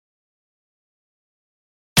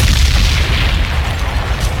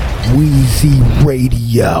Weezy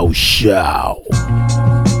Radio Show.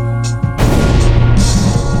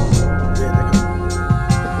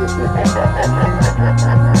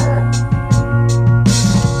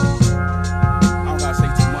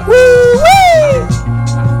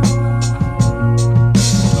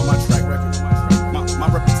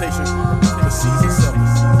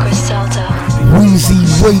 Weezy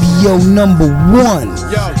Radio number one.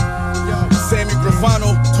 Yo, Sammy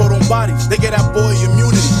Gravano told on bodies. They get that boy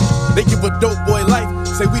immunity. They give a dope boy life.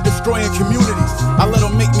 Say we destroying communities. I let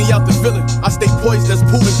them make me out the villain. I stay poised as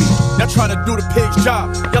Pooh to be. Y'all trying to do the pig's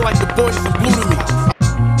job. Y'all like the boys in blue to me.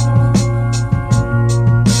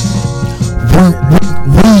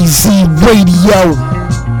 Weezy Radio.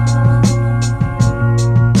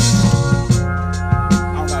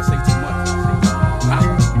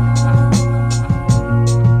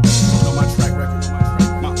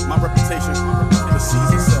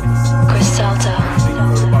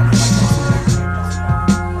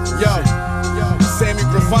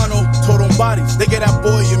 They get that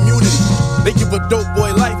boy immunity. They give a dope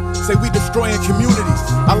boy life. Say we destroying communities.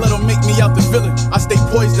 I let them make me out the villain. I stay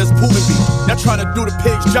poised as Pooh to be. Y'all trying to do the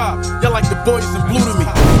pig's job. Y'all like the boys in blue to me.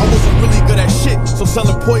 I wasn't really good at shit, so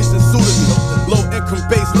selling poison suited me. Low income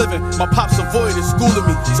based living. My pops avoided schooling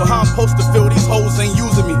me. So how I'm supposed to feel these hoes ain't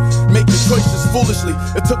using me? Making choices foolishly.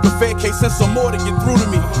 It took a fair case and some more to get through to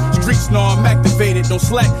me. Streets know I'm activated, don't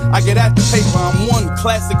slack. I get at the paper. I'm one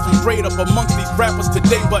classic from grade up amongst these rappers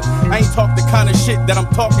today, but I ain't talk the kind of shit that I'm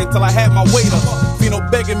talking till I had my weight up. Fino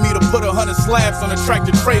begging me to put 100 slabs on a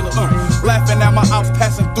tractor trailer. Laughing at my ops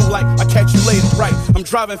passing through like I catch you later, right? I'm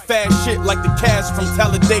driving fast shit like the cast from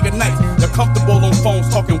Talladega Nights. You're comfortable on phones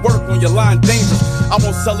talking work when your line dangerous. I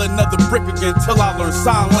won't sell another brick again till I learn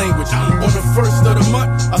sign language. On the first of the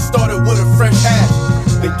month, I started with a fresh hat.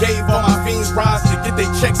 They gave all my fiends rides to get their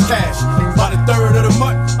checks cash. By the third of the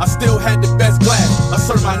month, I still had the best glass. I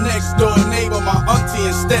served my next door neighbor, my auntie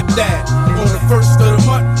and stepdad. On the first of the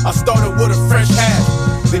month, I started with a fresh hat.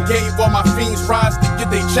 They gave all my fiends rides to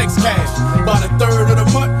get their checks cash. By the third of the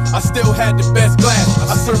month, I still had the best glass.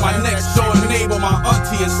 I served my next door neighbor, my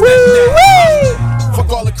auntie and stepdad.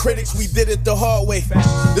 Fuck all the critics, we did it the hard way.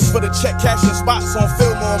 This for the check cashing spots on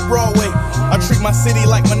Fillmore and Broadway. I treat my city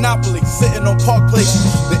like Monopoly, sitting on Park Place.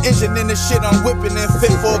 The engine in this shit I'm whipping and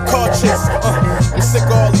fit for a car chase. I'm sick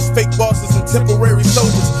of all these fake bosses and temporary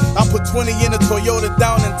soldiers. I put 20 in a Toyota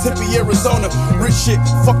down in Tempe, Arizona. Rich shit,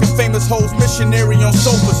 fucking famous hoes, missionary on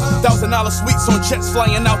sofas. $1,000 suites on jets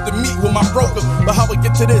flying out to meet with my broker. But how we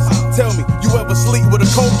get to this? Tell me, you ever sleep with a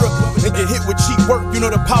cobra and get hit with cheap work? You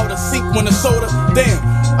know the powder sink when the soda. Damn,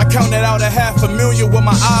 I counted out $500,000 with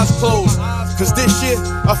my eyes closed. Cause this year,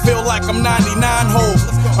 I feel like I'm 99 hoes.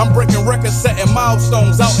 I'm breaking records, setting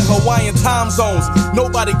milestones out in Hawaiian time zones.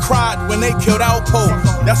 Nobody cried when they killed Alpo.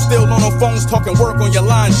 Y'all still on the phones talking work on your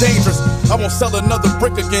line, dangerous. I won't sell another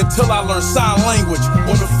brick again till I learn sign language.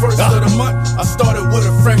 On the first of the month, I started with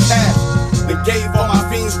a fresh hat. They gave all my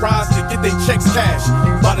fiends rides to get their checks cash.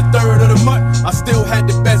 By the third of the month, I still had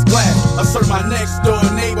the best glass. I served my next door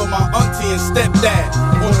neighbor, my auntie and stepdad.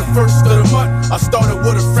 On the first of the month, I started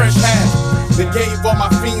with a fresh hat. They gave all my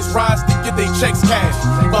fiends rides to get their checks cash.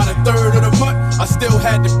 By the third of the month, I still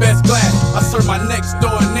had the best glass. I served my next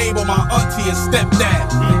door neighbor, my auntie and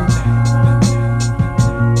stepdad.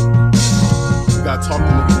 You gotta talk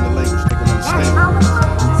to niggas in the language they can understand.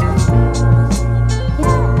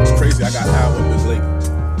 It's crazy, I got Al up this late.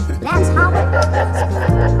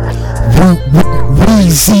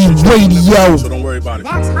 Weezy Radio. So don't worry about it.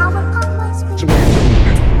 That's how it always been.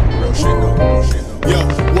 Real shit though. Yo,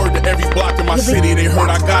 word to every block in my city, they heard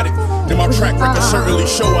I got it. And my track record certainly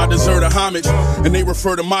show I deserve a homage. And they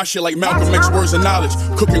refer to my shit like Malcolm X words of knowledge.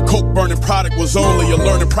 Cooking coke, burning product was only a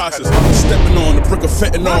learning process. Stepping on the brick of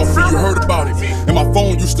fentanyl, free you heard about it. And my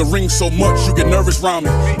phone used to ring so much you get nervous around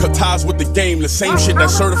me. Cut ties with the game, the same shit that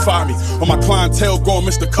certified me. On my clientele going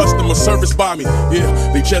Mr. Customer Service by me.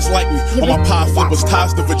 Yeah, they just like me. On my pie flippers,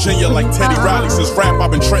 ties to Virginia like Teddy Riley. Since rap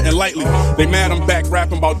I've been treading lightly. They mad I'm back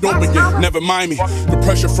rapping about dope again, never mind me. The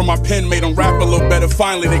pressure from my pen made them rap a little better.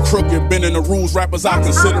 Finally they crooked, been in the rules. Rappers I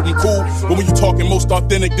consider them cool, but when you talking most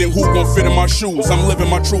authentic, then who gon' fit in my shoes? I'm living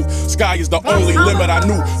my truth. Sky is the only limit I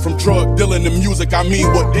knew. From drug dealing to music, I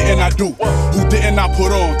mean, what didn't I do? Who didn't I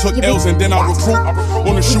put on? Took L's and then I recruit.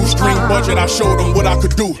 On the shoestring budget, I showed them what I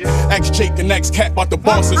could do. Ask Jake and ask Cat about the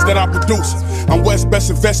bosses that I produce. I'm West's best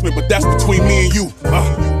investment, but that's between me and you.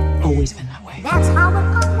 Always been that way. That's how it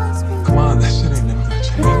always been. Come on, that shit ain't never gonna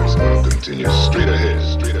change. It's gonna continue straight ahead,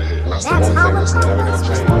 straight ahead. That's the one thing that's never gonna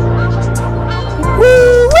change.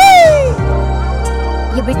 Woo-wee!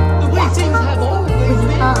 The way things have always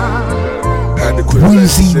been. had to quit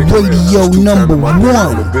Weezy Radio number I'm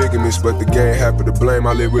one. a bigamist, but the game happy to blame.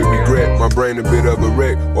 I live with regret. My brain a bit of a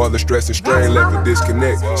wreck. All the stress and strain left a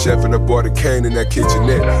disconnect. Chefing up all the cane in that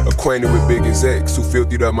kitchenette. Acquainted with big execs who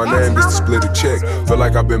filthied up my name just to split a check. Feel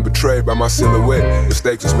like I've been betrayed by my silhouette.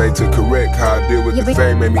 Mistakes was made to correct. How I deal with the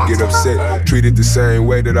fame made me get upset. Treated the same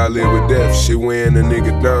way that I live with death. Shit weighing a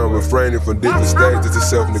nigga down. Refraining from different stages of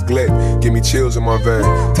self-neglect. Give me chills in my vein.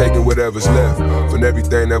 Taking whatever's left. From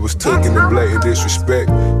everything that was took in the blatant disrespect.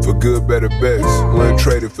 For good, better, best. Wouldn't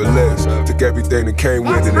trade it for less. Took everything that came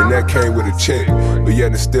with it, and that came with a check. But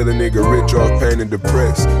yet it's still a nigga rich off pain and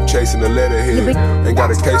depressed. Chasing a letterhead, ain't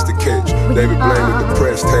got a case to catch. David blamed the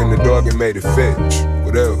depressed, tamed the dog and made it fetch.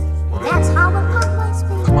 Whatever. That's how a punk must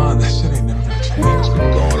be. Come on, that shit ain't never gonna change. It's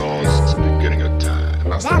been going on since the beginning of time.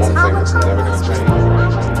 And that's the one thing that's never gonna change.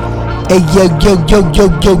 Hey yo,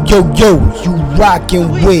 you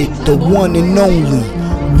rockin' with the one and only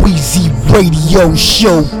Weezy Radio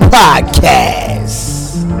Show Podcast.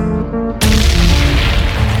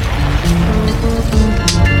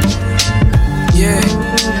 Yeah,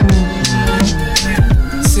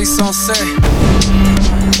 607,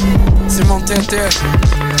 c'est mon tête.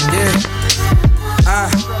 Yeah, I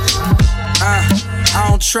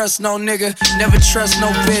don't trust no nigga, never trust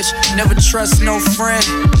no bitch, never trust no friend.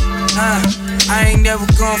 I ain't never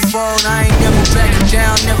gon' fold, I ain't never backing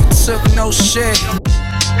down, never took no shit.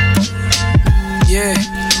 Yeah,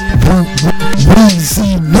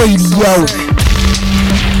 Weezy Radio.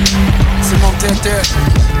 c'est mon tête.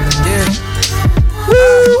 Yeah.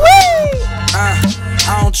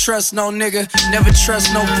 I don't trust no nigga, never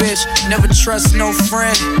trust no bitch, never trust no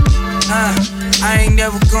friend. I ain't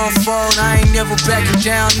never gon' fold, I ain't never backing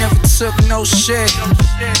down, never took no shit.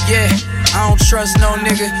 Yeah, I don't trust no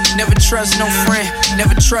nigga, never trust no friend,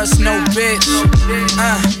 never trust no bitch.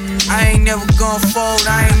 I ain't never gon' fold,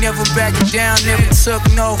 I ain't never backing down, never took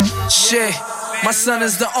no shit. My son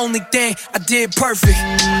is the only thing I did perfect.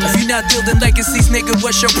 If you're not building legacies, nigga,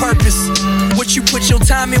 what's your purpose? What you put your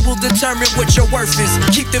time in will determine what your worth is.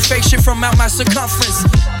 Keep the fake shit from out my circumference.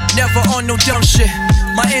 Never on no dumb shit.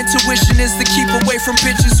 My intuition is to keep away from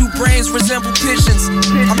bitches whose brains resemble pigeons.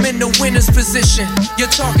 I'm in the winner's position. Your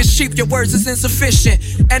talk is cheap, your words is insufficient.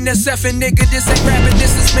 NSF and nigga, this ain't rapping,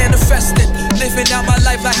 this is manifesting. Living out my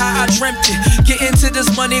life like how I dreamt it. Get into this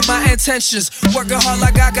money, my intentions. Working hard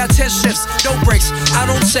like I got 10 shifts. No breaks, I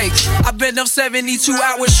don't take. I've been up 72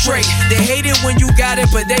 hours straight. They hate it when you got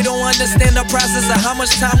it, but they don't understand the process of how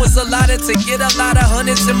much time was allotted to get a lot of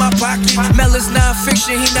hundreds in my pocket. Mel is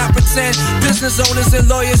non-fiction, he not pretend. Business owners and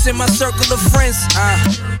lawyers in my circle of friends. I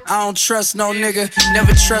don't trust no nigga,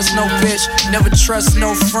 never trust no bitch, never trust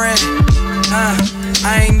no friend.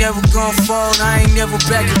 I ain't never gon' fold, I ain't never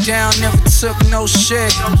backing down, never took no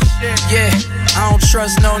shit. Yeah, I don't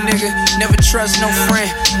trust no nigga, never trust no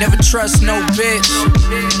friend, never trust no bitch.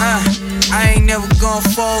 I ain't never gon'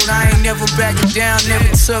 fold, I ain't never backing down, never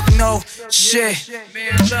took no shit.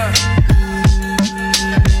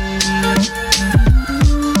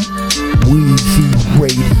 Weezy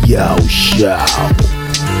Radio Show.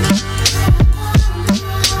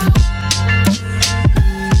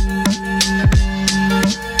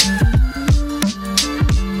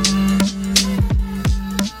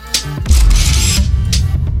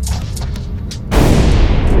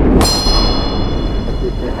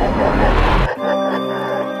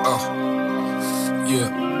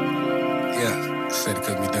 Yeah, said it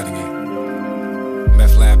couldn't be done again.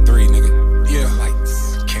 Meth Lab 3, nigga. Yeah,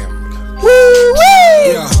 lights, camera.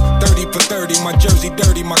 Yeah, 30 for 30, my jersey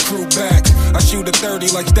dirty, my crew back. I shoot a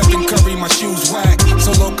 30 like Stephen Curry, my shoes whack.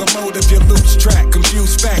 So locomotive, you lose track.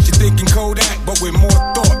 Confused fact, you're thinking Kodak, but with more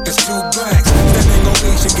thought, that's two blacks. Standing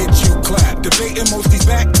ovation, get you clapped. Debating most these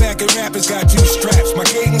backpacking rappers got two straps. My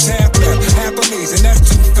cadence half left, half amazing, that's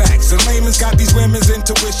two facts. The layman's got these women's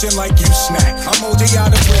intuition like you snack. I'm OJ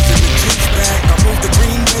out of prison, the juice back. I move the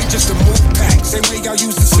green way just to move back. Same way I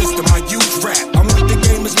use the system, I use rap. I'm what the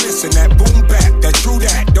game is missing, that boom bap, that true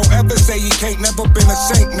that. Don't ever say he can't, never been a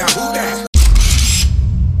saint, now who that?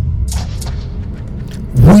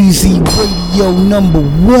 Weezy Radio number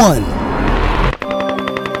one.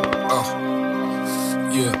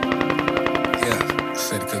 Yeah,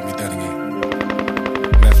 said it couldn't be done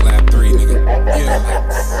again. Meth Lab 3, nigga.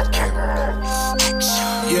 Yeah, camera.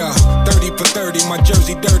 Yeah, 30 for 30, my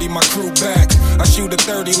jersey dirty, my crew back. I shoot a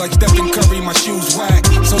 30 like Stephen Curry, my shoes whack.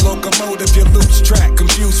 So locomotive, you lose track.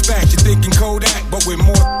 Confused fact, you're thinking Kodak, but with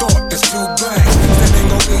more thought, that's two blacks.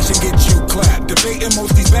 Standing ovation, get you clapped. Debating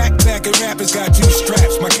most these backpacking rappers got two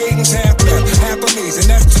straps. My cadence half left, half amazing,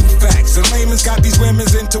 that's two facts. The layman's got these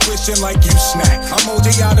women's intuition like you snack. I'm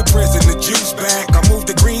OJ out of prison, the juice back. I move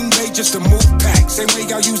the green bay just to move past. Same way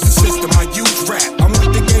I use the system, I use rap. I'm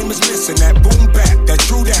what the game is missing, that boom bap, that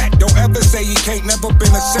true that. Don't ever say you can't, never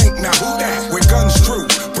been a saint, now who that? With guns true,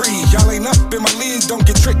 breathe, y'all ain't up in my league. Don't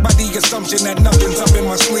get tricked by the assumption that nothing's up in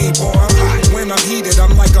my sleeve. Boy, I'm hot, when I'm heated,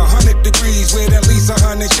 I'm like 100 degrees. With at least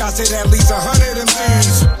 100 shots, hit at least 100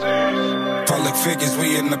 MCs. Public figures,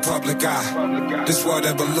 we in the public eye. This world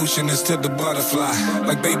evolution is to the butterfly.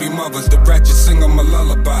 Like baby mothers, the ratchet sing them a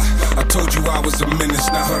lullaby. I told you I was a menace,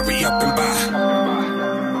 now hurry up and buy.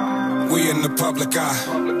 We in the public eye.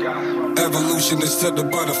 Evolution is to the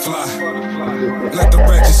butterfly. Let the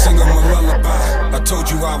ratchet sing them a lullaby. I told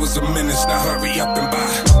you I was a menace, now hurry up and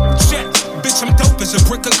buy. Check. Bitch, I'm dope as a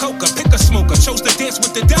brick of coca. Pick a smoker, chose to dance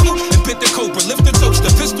with the devil and bit the cobra. Lift the toaster,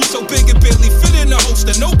 pistol so big it barely fit in the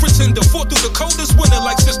holster. No pretender, fought through the coldest winter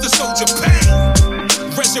like Sister Soldier. Bang!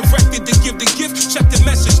 Resurrected to give the gift. Check the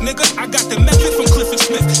message, nigga. I got the method from Clifford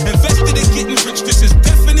Smith. Invested in getting rich. This is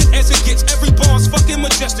definite as it gets. Every bar's fucking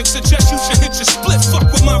majestic. Suggest you should hit your split. Fuck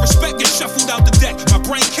with my respect, get shuffled out the deck. My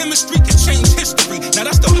brain chemistry can change history. Now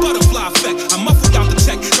that's the butterfly effect. I'm muffled out the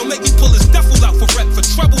tech. Don't make me pull his duffel out for rep. For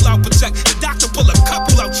trouble, I'll protect. The doctor pull a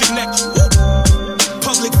couple out your neck. Woo.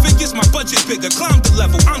 Public figures, my budget bigger. Climb the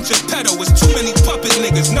level, I'm just pedo. It's too many puppet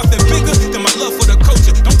niggas. Nothing bigger than my love for the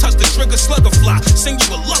culture. Don't touch the trigger, slugger fly. Sing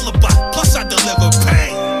you a lullaby, plus I deliver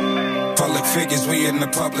pain. Public figures, we in the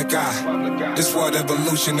public eye. This world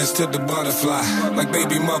evolution is to the butterfly. Like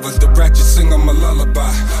baby mothers, the ratchet sing them a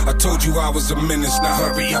lullaby. I told you I was a menace, now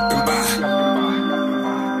hurry up and buy.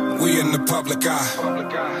 We in the public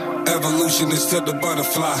eye. Evolution is to the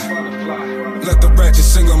butterfly. Let the ratchet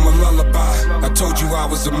sing them a lullaby. I told you I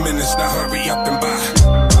was a menace, now hurry up and buy.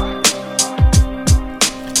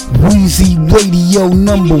 Weezy Radio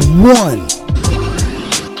 #1.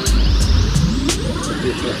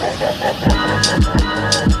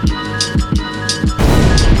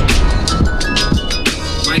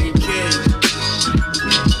 Mikey King.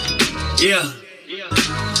 Yeah.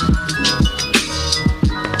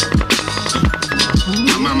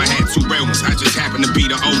 Mama had 2 real ones, I just happen to be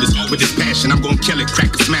the oldest. With this passion, I'm gon' kill it,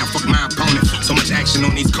 crack a smile, fuck my opponent. So much action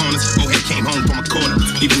on these corners, Ohead came home from a quarter.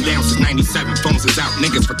 Even down since 97, phones is out,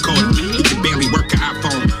 niggas recording. He can barely work an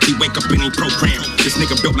iPhone, he wake up and he program. This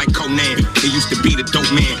nigga built like Conan, he used to be the dope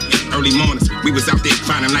man. Early mornings, we was out there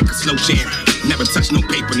grinding like a slow jam. Never touched no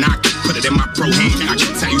paper, now I can put it in my pro hand. I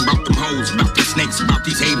can tell you about them hoes, about these snakes, about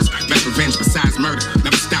these haters. Best revenge besides murder,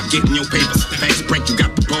 never stop getting your papers. Fast break, you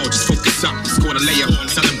got the ball, just focus up, score the layup.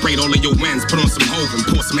 Celebrate all of your wins, put on some hope and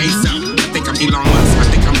pour some ace out. I think I'm Elon Musk, I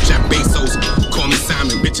think I'm Jeff Bezos. Call me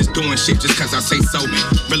Simon, bitches doing shit just cause I say so.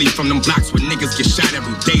 Really from them blocks where niggas get shot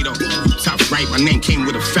every day though. You tough, right? My name came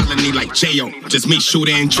with a felony like J.O. Just me,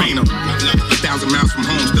 shooter and trainer. 1,000 miles from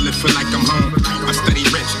home, still it feel like I'm home. I study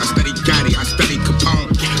rich, I study Gotti, I study Capone.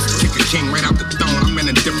 Kick a king right out the throne, I'm in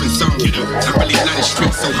a different zone. I really love the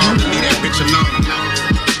streets so hard to leave that bitch alone.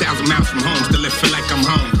 1,000 miles from home, still it feel like I'm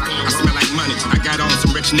home. I smell like money, I got on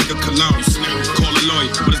some rich nigga cologne. Call a lawyer,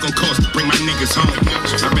 what it's gonna cost to bring my niggas home.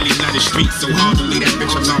 I really love the streets so hard to leave that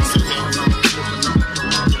bitch alone.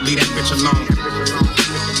 Leave that bitch alone.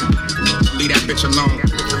 Leave that bitch alone.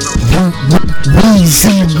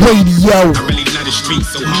 Weezy Radio. I really love the streets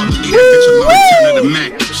so hard to leave that bitch alone. Turn of the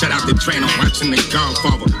Mac, shout out the train, I'm watching the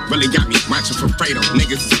Godfather. Really got me watching for Fredo,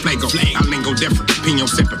 niggas is Flago. I lingo different, Pino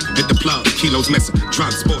sipping, hit the plug, kilos missing.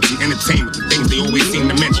 Drugs, sports, and entertainment, the things they always seem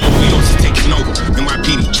to mention. Yours is taking over,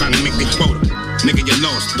 NYPD trying to make their quota. Nigga, you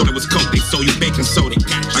lost, thought it was coke, they sold you baking soda.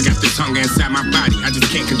 I got this hunger inside my body, I just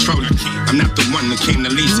can't control it. I'm not the one that came to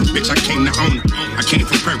lease it, bitch, I came to own it. I came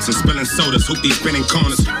from perks and spilling sodas, hoop these spinning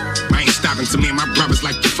corners. I ain't stopping to me and my brothers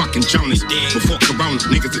like the fucking Jonas. Before Corona,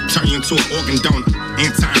 niggas would turn you into an organ donor.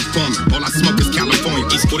 Anti-informant, all I smoke is California.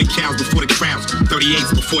 Eat 40 cows before the crowds, 38s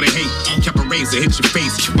before the hate. Kept a razor, hit your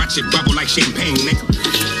face, watch it bubble like champagne, nigga.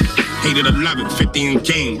 Hated or love it, 50 in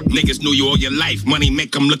game. Niggas knew you all your life. Money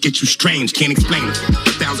make them look at you strange, can't explain it.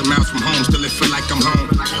 1,000 miles from home, still it feel like I'm home.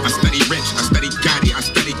 I study rich, I study Gotti, I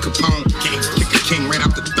study Capone. Kick a king right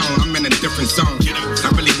out the throne, I'm in a different zone. I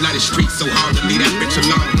really love the streets so hard to leave that bitch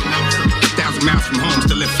alone. 1,000 miles from home,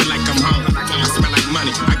 still it feel like I'm home. I smell like money,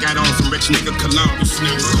 I got on some rich nigga cologne.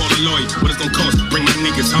 Call a lawyer, what it's gonna cost to bring my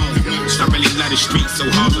niggas home. I really love the streets so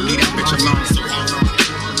hard to leave that bitch alone.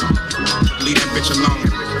 Leave that bitch alone.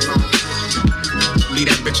 Leave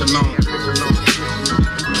that bitch alone.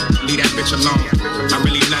 Leave that bitch alone. I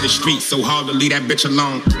really love the streets so hard to leave that bitch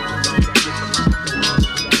alone.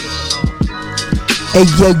 Hey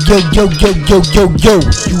yo yo yo yo yo yo yo,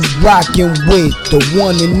 you rockin' with the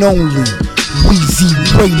one and only Weezy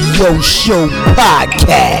Radio Show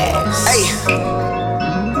Podcast. Hey,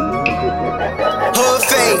 Hood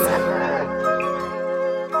Fade.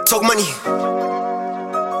 Talk money. Look.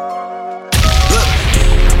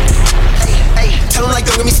 Hey, tell them like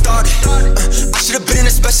don't get me started. I should've been in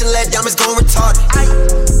a special ed, diamonds going retarded.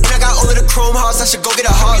 And I got all of the chrome hearts, I should go get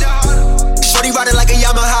a Harley. Shorty riding like a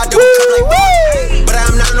Yamaha, double cup like Barbie. But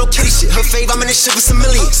I'm not on no kitty shit. Her fave, I'm in this shit with some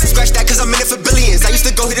millions. Scratch that cause I'm in it for billions. I used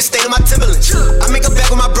to go hit the state of my Timberlands. I make a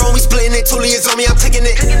bag with my bro and we splitting it. Tuli is on me, I'm taking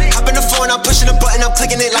it. Hop in the phone, I'm pushing the button, I'm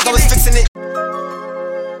clicking it like I was fixing it.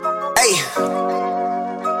 Hey.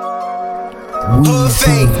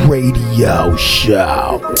 Weezy Radio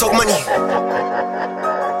Show. Talk money.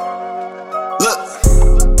 Look.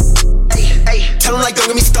 Tell them like don't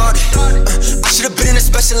get me started. I should've been in a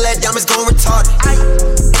special ed, diamonds going retarded.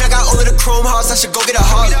 And I got all of the chrome hearts, I should go get a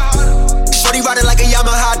Harley. Shorty riding like a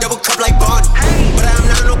Yamaha, double cup like Barney. But I'm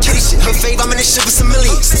not on no kitty shit. Her fave, I'm in this shit with some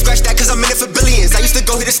millions. Scratch that cause I'm in it for billions. I used to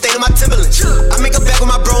go hit the state of my Timberlands. I make a bag with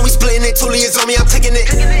my bro and we splitting it. Tuli is on me, I'm taking it.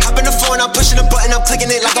 Hop in the phone, I'm pushing the button, I'm clicking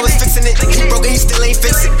it like I was fixing it. He broke and he still ain't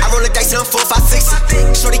fix it. I roll the dice and I'm 4, 5,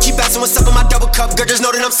 6. Shorty keep asking what's up in my double cup. Girl, just know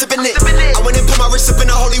that I'm sipping it. I went and put my wrist up in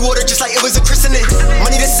the holy water just like it was a christening.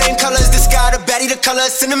 Money the same color as the sky, the baddie the color of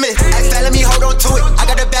cinnamon. Act fat, let me hold on to it. I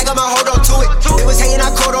got the bag, I'ma hold on to it. It was hating, I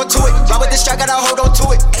caught on to it. Ride with the strap, gotta hold on to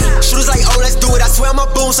it. Shooters like, oh, let's do it. I swear I'm a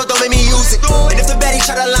boom, so don't make me use it. And if the baddie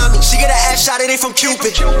try to lie me, she get an ass shot, it ain't from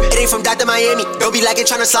Cupid. It ain't from Dr. Miami. Don't be lacking,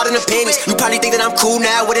 tryna slide in the panties. You probably think that I'm cool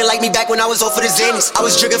now, wouldn't like me back when I was off for the Xannies. I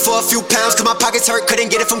was drinking for a few pounds, cause my pockets hurt, couldn't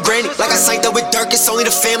get it from Granny. Like I signed up with Dirk, it's only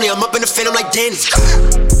the family. I'm up in the phantom like Danny.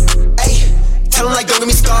 Hey. Tell them like don't get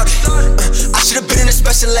me started. I should've been in a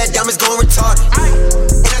special ed, diamonds going retarded.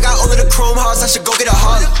 And I got all of the chrome hearts, I should go get a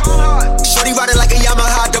Harley. Shorty riding like a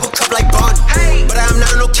Yamaha, double cup like Barney. But I'm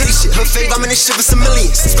not on no kitty shit. Her fave, I'm in this shit with some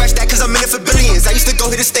millions. Scratch that cause I'm in it for billions. I used to go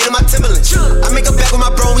hit the state of my Timberlands. I make a bag with my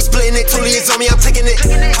bro and we splitting it. Tuli is on me, I'm taking it.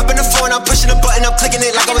 Hop in the phone, I'm pushing the button, I'm clicking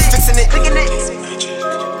it like I was fixing it.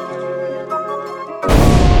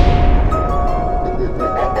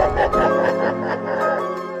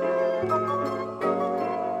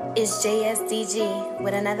 It's JSDG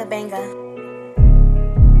with another banger.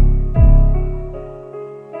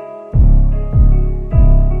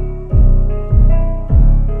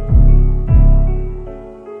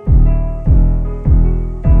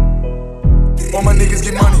 All my niggas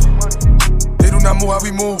get money. They do not move how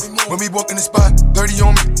we move. When we walk in the spot, 30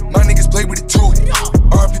 on me. My niggas play with it too.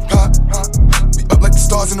 RP pop. We up like the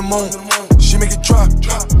stars in the moon. She make it drop.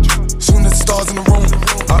 Soon as the stars in the room.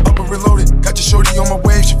 I up and reloaded. Got your shorty on my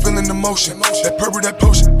wave, she feeling the motion. That purple, that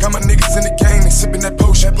potion. Got my niggas in the game, they sipping that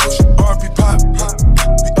potion. RP pop. We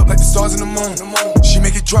up like the stars in the moon. She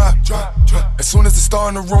make it drop. As soon as the star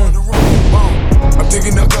in the room. Whoa. I'm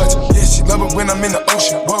thinking of guts. Yeah, she love it when I'm in the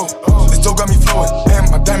ocean. Whoa. This dough got me flowing.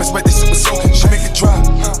 And my diamonds wet, they super soaking. She make it drop.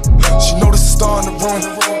 She notice the star in the room.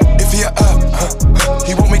 If he a up,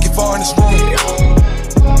 he won't make it far in this room.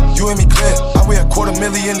 You and me clear, I weigh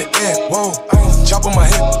 $250,000 in the air. Whoa, chop on my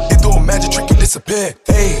hip, it do a magic trick and disappear.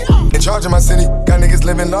 Hey, in charge of my city, got niggas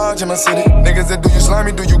living large in my city. Niggas that do you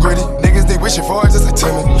slimy, do you gritty. Niggas they wishing for it just like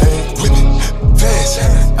timid. Hey, whip it, fast,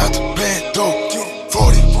 out the bed, dope.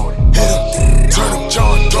 40, hit him, turn him,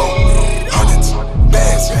 John Doe. Hundreds,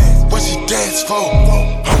 bands, what she dance for?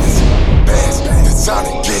 Hundreds, bands,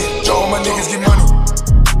 designer, get, yo, my niggas get money.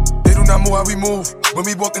 They do not move how we move. When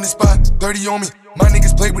we walk in the spot, 30 on me. My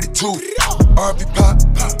niggas play with it too. RP pop.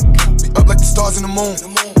 We up like the stars in the moon.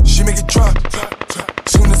 She make it drop.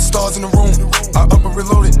 Soon as the stars in the room. I up and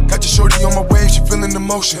reloaded. Got your shorty on my wave, she feeling the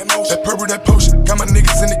motion. That purple, that potion. Got my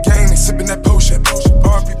niggas in the game, they sipping that potion.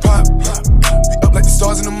 RP pop. We up like the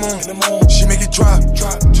stars in the moon. She make it drop.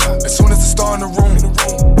 As soon as the star in the room.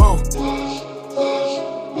 Whoa.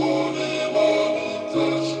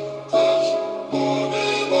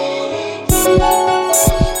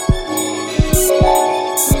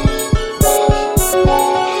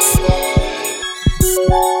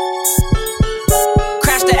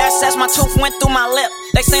 My tooth went through my lip.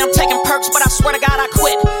 They say I'm taking perks, but I swear to God I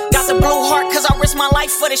quit. Got the blue heart cause I risked my life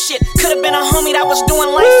for this shit. Could've been a homie that was doing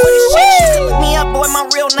life for this shit. She could look me up, boy, my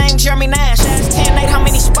real name Jeremy Nash. Ask 10-8 how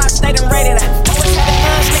many spots they done rated at. Always had the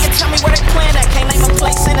guns, nigga, tell me where they playing at. Can't name a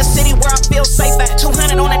place in the city where I feel safe at.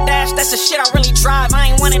 200 on the dash, that's the shit I really drive. I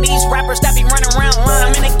ain't one of these rappers that be running around line.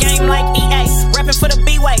 I'm in the game like EA, rapping for the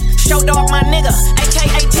B-Way. Show dog my nigga,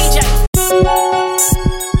 aka TJ.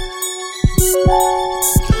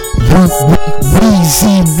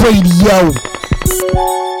 Weezy Radio.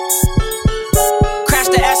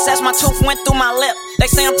 Crashed the SS, my tooth went through my lip. They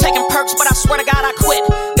say I'm taking perks, but I swear to God I quit.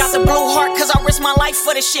 Got the blue heart cause I risked my life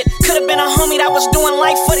for this shit. Could've been a homie that was doing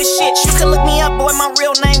life for this shit. You could look me up, boy, my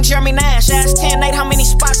real name Jeremy Nash. Ask 10-8 how many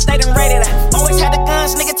spots they done rated at. Always had the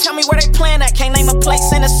guns, nigga, tell me where they playing at. Can't name a place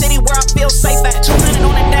in the city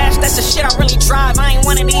shit I really drive. I ain't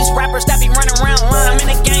one of these rappers that be running around line. I'm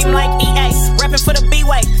in the game like EA, rapping for the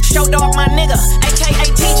B-Way. Show dog my nigga, aka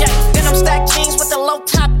TJ. Then I'm stacked jeans with the low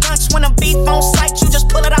top dunks. When a beef on sight, you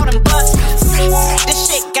just pull it out and bust.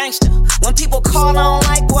 This shit gangster. When people call, I don't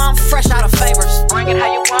like, well, I'm fresh out of favors. Bring it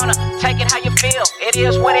how you wanna, take it how you feel. It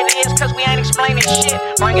is what it is, cause we ain't explaining shit.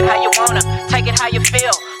 Bring it how you wanna, take it how you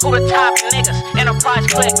feel. Who the top niggas? Enterprise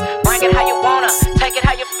click. Bring it how you wanna, take it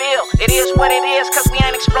how you feel. It is what it is, cause we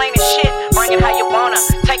ain't explaining shit. Bring it how you wanna,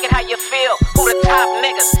 take it how you feel. Who the top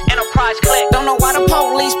niggas? Enterprise click. Don't know why the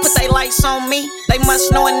police put they lights on me. They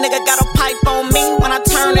must know a nigga got a pipe on me. When I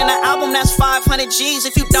turn in an album, that's 500 G's.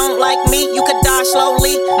 If you don't like me, you could die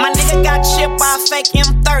slowly. My nigga got chipped by a fake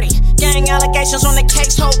M30. Gang allegations on the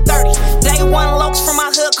case, hold 30. Day one lokes from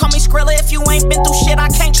my hood, call me Skrilla. If you ain't been through shit, I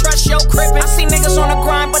can't trust your crippin'. I see niggas on the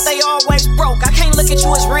grind, but they always broke. I can't look at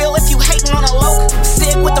you as real if you hating on a loc.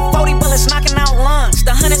 Sick with the 40 bullets knocking out lungs.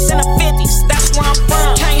 The hundreds and the 50s, that's where I'm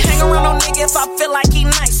from. Can't hang around no nigga if I feel like he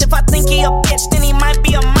nice. If I think he a bitch, then he might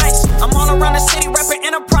be a mice. I'm all around the city reppin'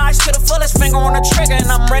 Enterprise to the fullest, finger on the trigger, and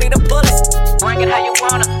I'm ready to pull it. Bring it how you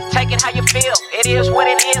wanna, take it how you feel. It is what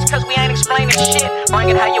it is, cause we ain't explaining shit. Bring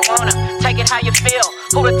it how you wanna, take it how you feel.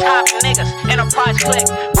 Who the top niggas? Enterprise click.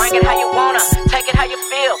 Bring it how you wanna, take it how you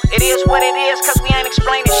feel. It is what it is, cause we ain't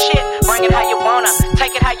explaining shit. Bring it how you wanna,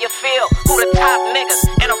 take it how you feel. Who the top niggas?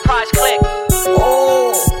 Enterprise click.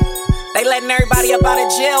 Oh, they letting everybody up out of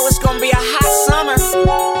jail. It's gonna be a hot summer,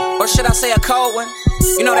 or should I say a cold one?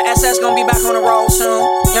 You know the SS gonna be back on the road soon.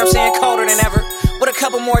 You know what I'm saying? Colder than ever, with a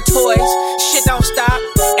couple more toys. Shit don't stop.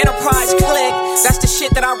 Enterprise click. That's the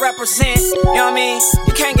shit that I represent. You know what I mean?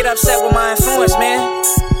 You can't get upset with my influence, man.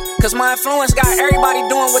 Cause my influence got everybody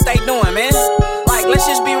doing what they doing, man. Like, let's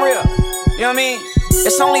just be real. You know what I mean?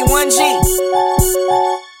 It's only 1G.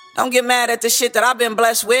 Don't get mad at the shit that I've been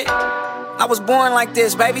blessed with. I was born like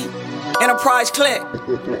this, baby. Enterprise click.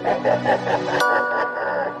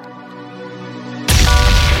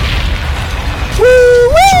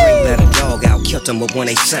 Let a dog out, killed him with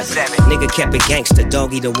 187. Nigga kept it gangster,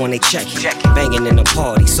 doggy the one they checkin'. Banging in the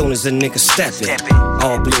party, soon as a nigga steppin'.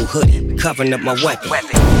 All blue hoodie, covering up my weapon.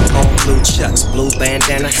 All blue chucks, blue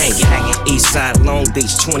bandana hanging. East side, Long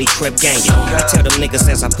Beach, 20 crib gangin'. I tell them niggas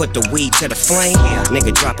as I put the weed to the flame.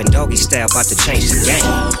 Nigga dropping doggy style, about to change the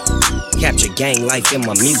game. Capture gang life in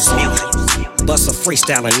my music. Bust a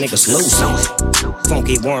freestyle and niggas losing.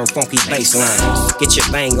 Funky worm, funky bassline. Get your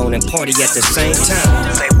bang on and party at the same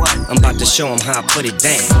time. I'm about to show them how I put it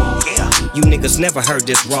down. You niggas never heard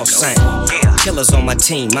this raw sound. Killers on my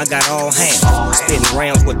team, I got all hands. Spitting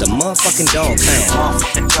rounds with the motherfucking dog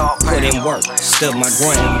pound. Put in work, stood my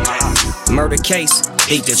ground. Murder case,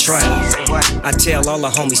 beat the trial. I tell all the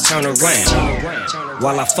homies turn around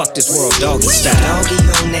while I fuck this world doggy style. Doggy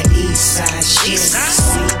on the east side, shit.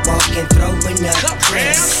 See walking, throwing up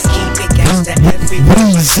crabs. Keep it gangsta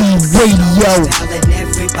everywhere. Weezy Radio. Telling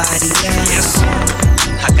everybody else.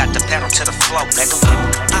 I got the pedal to the flow, nigga.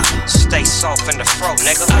 Stay soft in the fro,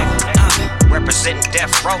 nigga. Representing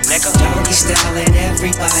death row, nigga. Doggy styling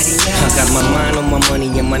everybody else. I got my mind on my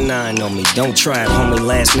money and my nine on me. Don't try it, homie.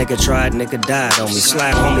 Last nigga tried, nigga died on me.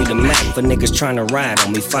 Slide, homie, the Mac for niggas trying to ride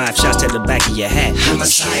on me. 5 shots to the back of your hat.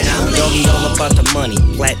 Doggy all about the money.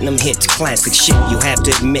 Platinum hits, classic shit. You have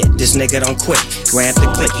to admit, this nigga don't quit. Grab the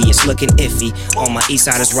clicky, it's looking iffy. All my east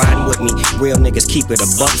siders riding with me. Real niggas keep it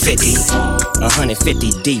 $150.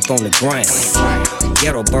 150 deep on the ground.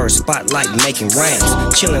 Ghetto bird spotlight making rounds.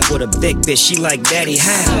 Chillin' with a big bitch, she like daddy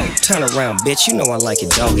how? Turn around, bitch, you know I like it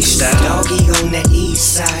doggy style. Doggy on the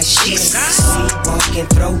east side, shit. See walking,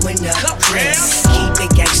 throwing up crabs. Keep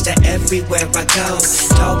it gangsta everywhere I go.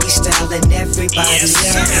 Doggy styling everybody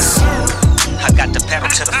else. I got the pedal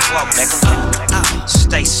to the flow, nigga.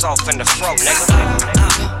 Stay soft in the fro,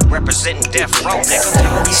 nigga. Representing death row, nigga.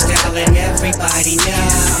 Doggy styling everybody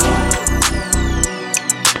now.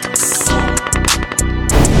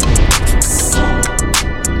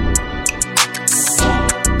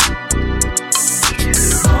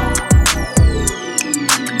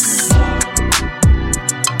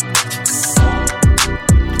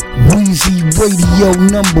 Weezy Radio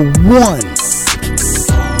 #1.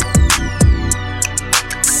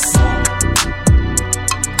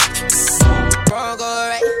 Wrong or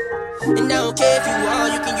right, and I don't care if you want,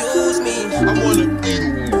 you can use me. I wanna be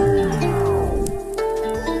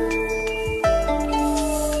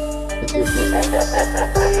Yeah,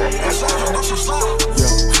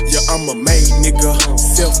 I'm a made nigga,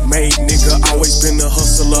 self-made nigga. Always been a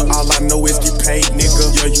hustler, all I know is get paid,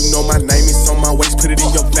 nigga. Yeah, you know my name is on my waist, put it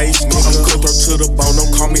in your face, nigga. I'm cutthroat to the bone,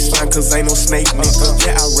 don't call me slime, cause ain't no snake, nigga.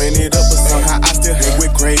 Yeah, I ran it up, but somehow I still hang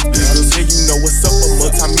with great niggas. Yeah, you know what's up, a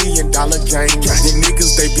multi-million-dollar game. These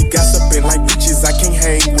niggas, they be gossiping like bitches, I can't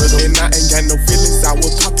hang with them. And I ain't got no feelings, I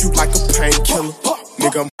will pop you like a painkiller.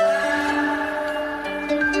 Nigga,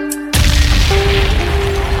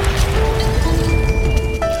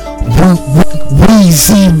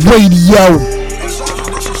 Weezy Radio.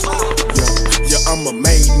 Yeah, I'm a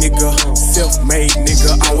made nigga, self-made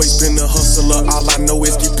nigga. Always been a hustler, all I know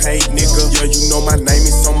is get paid, nigga. Yeah, you know my name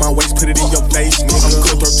is on my waist, put it in your face, nigga. I'm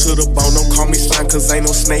cutthroat to the bone, don't call me slime, cause ain't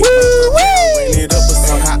no snake. Ran it up, but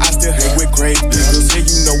somehow I still hang with great niggas. Yeah,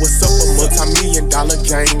 you know what's up, a multi-million-dollar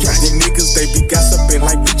game. These niggas, they be gossiping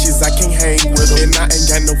like bitches, I can't hang with them. And I ain't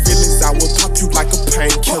got no feelings, I will pop you like a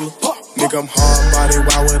painkiller. Nigga, I'm hard body,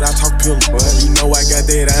 why would I talk pillow? You know I got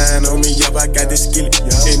that iron on me, yup, I got this skillet.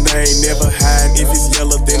 And I ain't never hide, if it's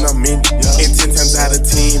yellow, then I'm in it. And 10 times out of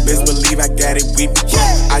 10, best believe I got it with me.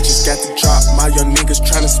 I just got the drop, my young niggas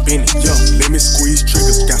tryna spin it. Yo, lemon squeeze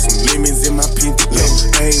triggers, got some lemons in my pinky. Yo,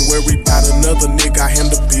 I ain't worried about another nigga, I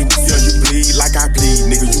handle business. Yo, you bleed like I bleed,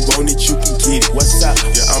 nigga, you want it, you can get it. What's up?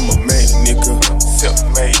 Yeah, I'm a made nigga,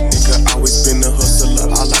 self-made nigga. Always been a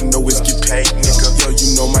hustler, all I know is get paid, nigga. Yo,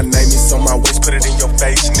 you know my name is on my waist, put it in your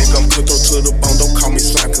face, nigga. I'm cutthroat to the bone, don't call me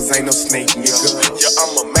slime, cause ain't no snake, nigga. Yeah,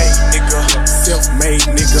 I'm a made nigga, self-made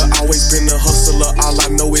nigga. Always been a hustler, all I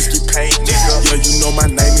know is get paid, nigga. Yeah, you know my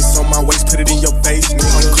name is on my waist, put it in your face,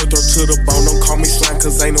 nigga. I'm cutthroat to the bone, don't call me slime,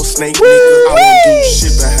 cause ain't no snake, nigga. I won't do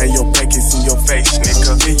shit behind your back, it's in your face,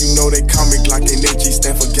 nigga. Yeah, you know they call me Glock and AG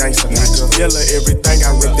stand for gangster, nigga. Yellow everything,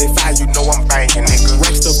 I rip that fire, you know I'm banging, nigga.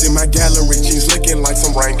 Rack stuffed in my gallery, jeans looking like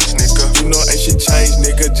some Wranglers, nigga. You know ain't shit changed,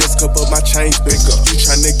 nigga, just cup up my change, nigga. You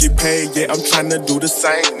tryna get paid, yeah, I'm tryna do the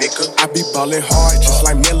same, nigga. I be ballin' hard, just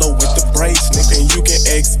like Melo with the brace, nigga. And you can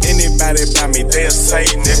ask anybody about me, they'll say,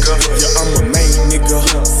 nigga. Yeah, I'm a made nigga,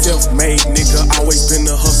 self-made nigga. Always been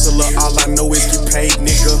a hustler, all I know is get paid,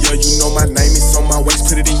 nigga. Yeah, you know my name is on my waist,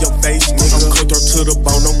 put it in your face, nigga. I'm cutthroat to the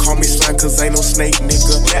bone, don't call me slime, cause ain't no snake,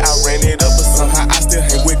 nigga. Yeah, I ran it up, but somehow I still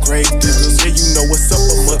hang with great niggas. Yeah, you know what's up,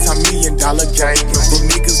 a multi-million-dollar game. But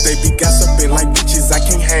niggas, they be gossiping like bitches, I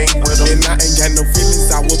can't hang with them. And I ain't got no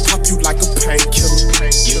feelings, I will pop you like a painkiller.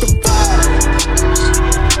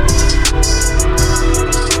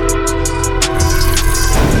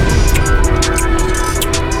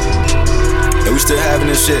 And we still having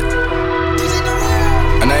this shit,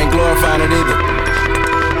 and I ain't glorifying it either.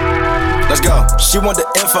 Let's go. She want the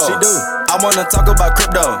info. She do. I wanna talk about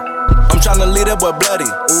crypto. I'm tryna lead that boy bloody,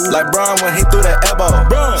 like Brian when he threw that elbow.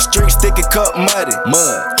 Street sticky, cup muddy,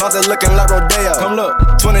 mud. Closet looking like Rodeo. Come look,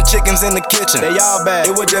 20 chickens in the kitchen. They all bad.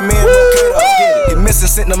 It was just me and Mokato. He missing,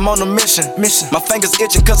 sent them on a mission. My fingers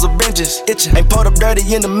itching cause of binges. Ain't pulled up dirty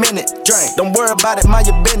in a minute. Drink. Don't worry about it, mind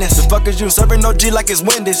your business. The fuck is you serving OG like it's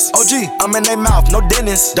Wendy's? OG, I'm in their mouth, no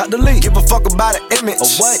dentist. Dr. Lee, give a fuck about an image. Oh,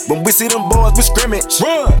 what? When we see them boys, we scrimmage.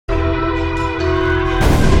 Run.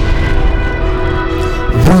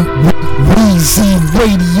 Weezy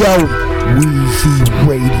Radio. Weezy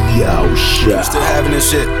Radio Show. Still having this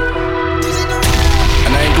shit, and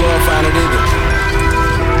I ain't glorifying it either.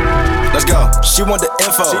 Let's go. She want the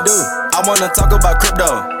info. She do. I wanna talk about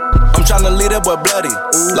crypto. I'm tryna lead that boy bloody,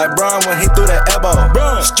 like Brian when he threw that elbow.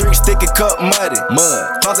 Street sticky, cup muddy,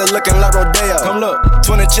 mud. Closet looking like Rodeo. Come look,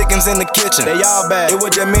 20 chickens in the kitchen. They all bad. It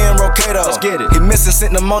was just me and Mokato. Let's get it. He missing,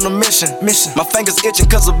 sent them on a mission. My fingers itching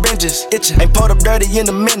cause of binges. Ain't pulled up dirty in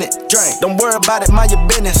a minute. Drink. Don't worry about it, mind your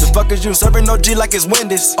business. The fuck is you serving OG like it's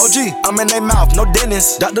Wendy's? OG, I'm in their mouth, no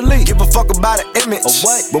dentist. Dr. Lee, give a fuck about an image. Oh,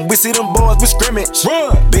 what? When we see them boys, we scrimmage.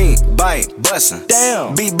 Run. Bean, bite, bustin'.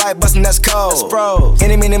 Damn. Beat, bite, bustin', that's cold. That's froze.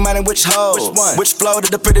 Any, mini, money, which hoe? Which one? Which flow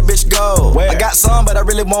did the pretty bitch go? Where? I got some, but I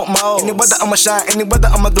really want more. Any weather, I'ma shine. Any weather,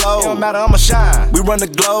 I'ma glow. It don't matter, I'ma shine. We run the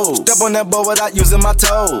globe. Step on that board without using my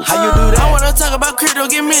toes. How you do that? I wanna talk about crypto,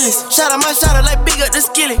 get millions. Shout out my shot like big up the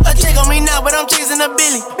skillet. A check on me now, but I'm chasing a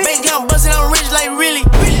billy. Bank account bustin', I'm rich like really.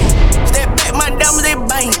 Step back, my diamonds, they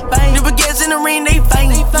bang. New baguettes in the ring, they fight.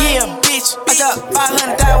 Yeah, bitch. I got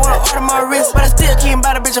 500,000, wanna order my wrist, but I still can't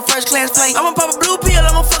buy the bitch a first class flight. I'ma pop a blue pill,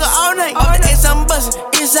 I'ma fuck her all night. All the ass, I'm bustin'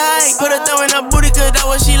 inside. Put a throw in her booty, cause that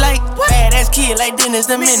what she like. Badass kid like Dennis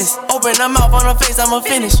the Menace. Open her mouth on her face, I'ma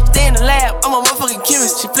finish. Stay in the lab, I'm a motherfucking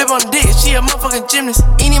chemist. She flip on the dick, she a motherfucking gymnast.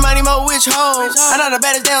 Eeny, miny, mo, witch hoes. I know the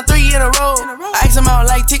baddest down 3 in a row. I ask them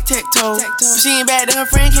out like tic-tac-toe. If she ain't bad, then her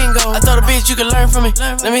friend can go. I told the bitch you can learn from me.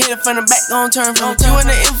 Let me hit it from the back, gon' turn from me. You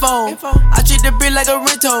in the info. I treat the bitch like a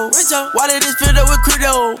rental. Wallet is filled up with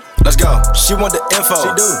crypto. Let's go. She want the info.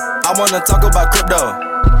 She do. I wanna talk about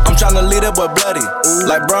crypto. I'm tryna lead that boy bloody.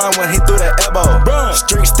 Like Brian when he threw that elbow.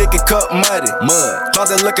 Street sticky, cup muddy. Mud.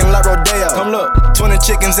 Closet looking like Rodeo. Come look. 20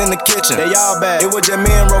 chickens in the kitchen. They all bad. It was just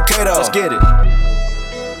me and Rocato. Let's get it.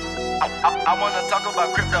 I wanna talk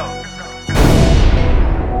about crypto.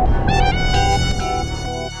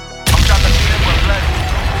 I'm tryna lead that boy bloody.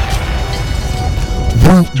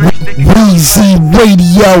 Weezy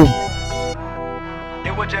Radio.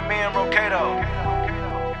 It was just me and Rocato.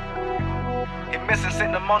 Missing,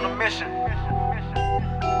 sitting them on a mission.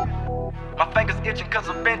 My fingers itching cause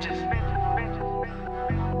of benches.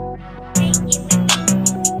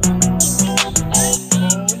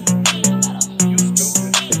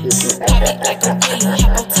 Pop it like a willy,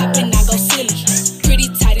 hop on top and I go silly. Pretty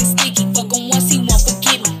tight and sticky, fuck him once he won't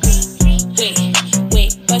forgive me.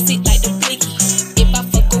 Wet, bust it like the blicky. If I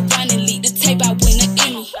fuck around and leave the tape, I win an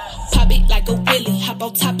Emmy. Pop it like a willy, hop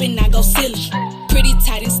on top and I go silly. Pretty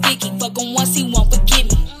tight and sticky, fuck him once he won't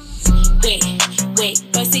forgive me. Wet,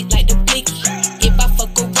 bust it like the blicky. If I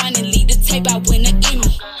fuck around and leave the tape, I win an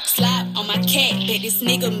Emmy. Slide on my cat, bet this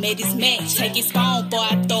nigga made his match. Take his phone, boy,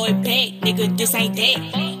 I throw it back. Nigga, this ain't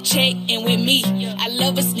that. Check in with me, I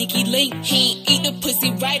love a sneaky link. He ain't eat the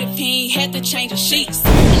pussy right if he ain't had to change the sheets. I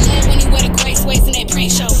love when he wear the gray sweats in that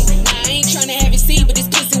print show. Nah, I ain't tryna have it see, but this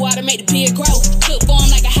pussy water make the beard grow. Cook for him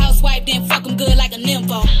like a housewife, then fuck him good like a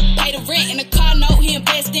nympho. Pay the rent and the car note, he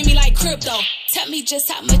invest in me like crypto. Tell me just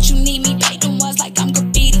how much you need me, paint them walls like I'm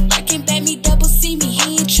graffiti. I can bet me double see me,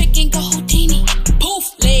 he ain't tricking, go Houdini. Poof,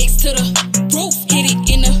 legs to the roof, hit it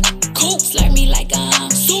in the coop. Slurp me like I'm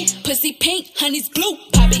soup, pussy pink, honey's blue.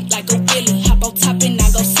 Pop it like a willy, hop on top and I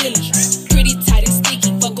go silly. Pretty tight and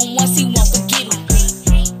sticky, fuck him once he won't forgive me.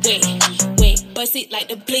 Wet, bust it like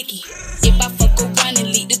the blicky. If I fuck around and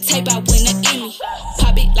leave the tape, I win an Emmy.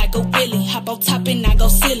 Pop it like a willy, hop on top and I go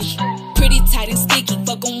silly. Pretty tight and sticky,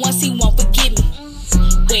 fuck him once he won't forgive me.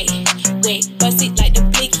 Wet, bust it like the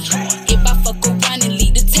blicky. If I fuck around and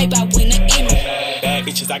leave the tape, I win an Emmy. Bad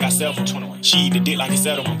bitches, I got several. She eat the dick like a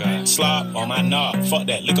settle. Slop on my knob, fuck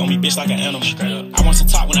that. Look on me, bitch, like an animal. I want some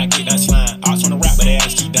talk when I get done slime. Ox wanna rap, but they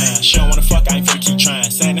ass keep dying. She don't wanna fuck, I ain't finna keep trying.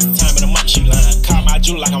 Saying it's the time of the month, she lying. Call my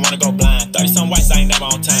jewel like I wanna go blind. 30-some whites, I ain't never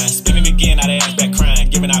on time. Spinning again, now they ass back crying.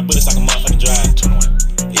 Giving out bullets like a motherfucking drive.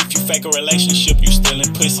 If you fake a relationship, you still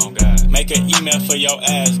in pussy. Make an email for your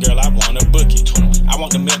ass, girl, I wanna book it. I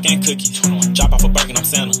want the milk and cookie. Drop off a Birkin, I'm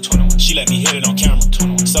Santa. She let me hit it on camera.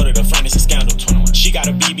 So did her friend, it's a scandal. She got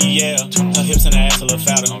a BBL, her hips and her ass a little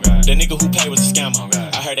fatter. The nigga who paid was a scammer.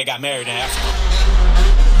 I heard they got married in Africa.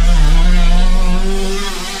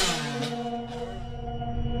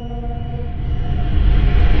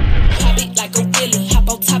 Pop it like a willy, hop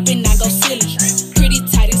on top and I go silly. Pretty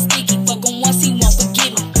tight and sticky, fuck him once he won't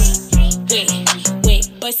forgive me. Wet,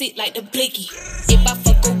 bust it like the blicky. If I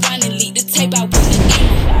fuck around and leave the tape, I win an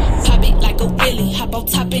Emmy. Pop it like a willy, hop on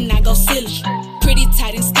top and I go silly. Pretty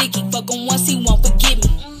tight and sticky, fuck him once he won't forgive me.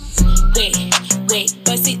 Wet,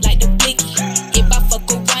 bust it like the blicky. If I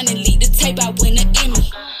fuck around and leave the tape, I win an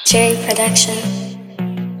Emmy. Jerry Production.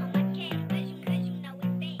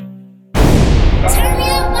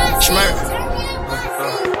 Schmurk.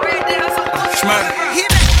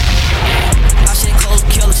 I shit close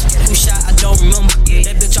killers. Who shot? I don't remember.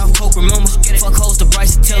 That bitch off coke, remember. Fuck hoes to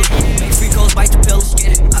Bryce and Tiller. Make free codes, bite the pillars.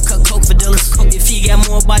 I cut coke for dealers. If he got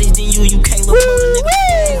more bodies than you can't look for the nigga.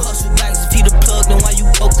 You hustle bags, if he the plug, then why you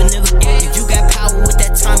poke the nigga? If you got power with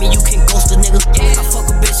that timing, you can ghost the nigga. I fuck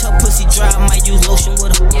a bitch, her pussy dry, I might use lotion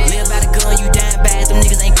with her. Live by the gun, you dying bad, them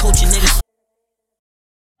niggas ain't coaching niggas.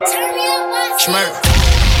 Schmurk.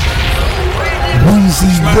 Weezy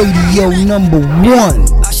Radio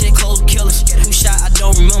 #1. I shit cold killers. Who shot? I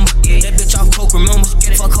don't remember. That bitch off coke, remember.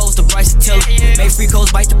 Fuck hoes to Bryce and Tiller. Make free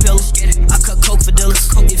codes, bite the pillars. I cut coke for dealers.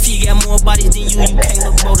 If he got more bodies than you can't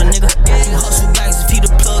look for the nigga. You hustle bags, if he the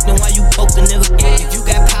plug, then why you poke the nigga? If you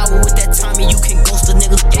got power with that timing, you can ghost the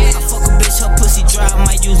nigga. I fuck a bitch, her pussy dry, I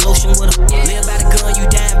might use lotion with her. Live by the gun, you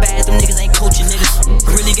dying bad, them niggas ain't coaching niggas.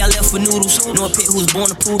 Really got left for noodles. Know a pit who's born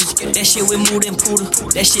a poodle. That shit with mood and poodle.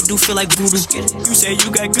 That shit do feel like voodoo. You say you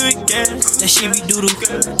got good gas. That shit be doodle.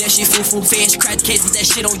 That shit foo fast, crack cases, that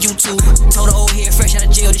shit on YouTube. Told the old head fresh out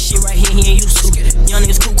of jail, this shit right here, he ain't used to. Young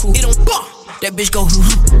niggas cool. It don't bop. That bitch go hoo.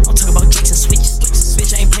 I'm talking about drinks and switches.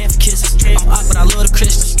 Bitch, I ain't paying for kisses. I'm awkward, I love the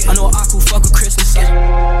Christmas. I know I could fuck with Christmas.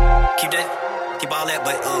 Keep all that,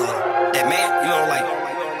 but that man, you know, like.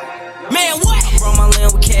 Man, what? I brought my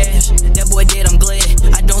land with cash. That boy dead, I'm glad.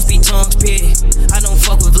 I don't speak tongues, period. I don't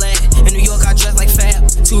fuck with Vlad. In New York, I dress like Fab.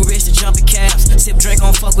 Too rich to jump in cabs. Sip drink,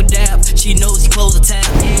 on fuck with Dab. She knows he close the tab.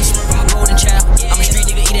 Smirk, I'm a golden child. I'm a street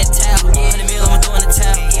nigga, eat that towel. 100 mil, I'm throwing the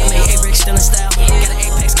towel. I made A-Brick still in style. Got an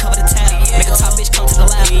Apex, cover the towel. Make a top bitch come to the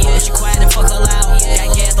loud. Bitch, you quiet and fuck her loud. Got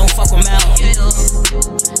gas, don't fuck with mouth.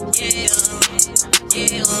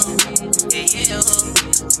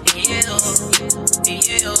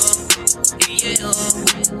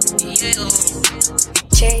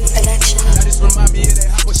 J Production. Now this remind me of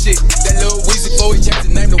that hot shit. That little Weezy boy changed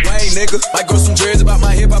the name to Wayne, nigga. Might grow some dreads about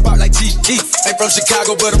my hip hop out like Chief Keef. Ain't from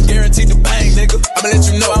Chicago, but I'm guaranteed to bang, nigga. I'ma let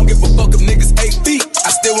you know I don't give a fuck if niggas 8 feet.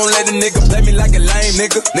 I still won't let a nigga play me like a lame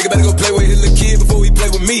nigga. Nigga better go play with his little kid before he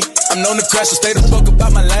play with me. I'm known to crash, so stay the fuck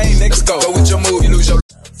about my lane, nigga. Go with your move, you lose your.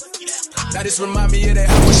 Now this remind me of that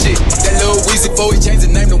hot shit. That little Weezy boy changed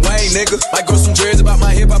the name to Wayne, nigga. Might grow some dreads about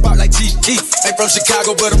my hip hop out like Chief Keef. Ain't from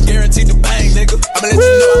Chicago, but I'm guaranteed to bang, nigga. I'ma let you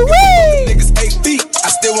know I don't give a fuck if niggas 8 feet. I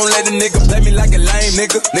still won't let a nigga play me like a lame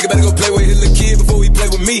nigga. Nigga better go play with his little kid before he play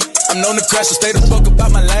with me. I'm known to crash, so stay the fuck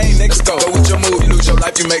about my lane, nigga. Go with your move, you lose your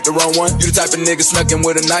life, you make the wrong one. You the type of nigga snuck in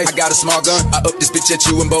with a knife. I got a small gun. I up this bitch at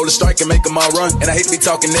you and bowl a strike and make them all run. And I hate to be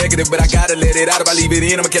talking negative, but I gotta let it out. If I leave it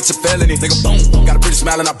in, I'ma catch a felony. Nigga, boom. Got a pretty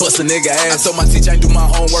smile and I bust a nigga ass. I told my teacher I ain't do my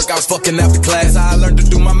homework, I was fucking after class. I learned to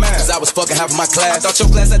do my math, cause I was fucking half of my class. I thought your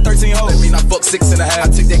class had 13 hoes, that mean I fucked 6 and a half. I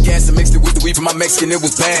took that gas and mixed it with the weed from my Mexican, it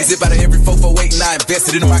was bad. Zip out of every 448 and I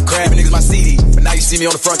invested it in my crab. And niggas my CD, but now you see me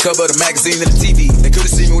on the front cover of the magazine and the TV. They could've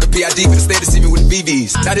seen me with a PID, but instead they see me with the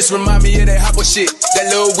BBs. Now this remind me of that hot boy shit. That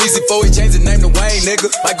little Weezy boy changed the name to Wayne,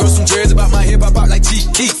 nigga. Might grow some dreads about my hip hop out like Chief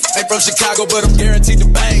Keef. Ain't from Chicago, but I'm guaranteed to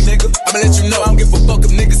bang, nigga. I'ma let you know I don't give a fuck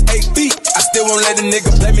if niggas 8 feet. I still won't let a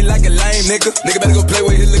nigga play me like a lame nigga. Nigga better go play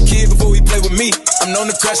with his little kid before he play with me. I'm known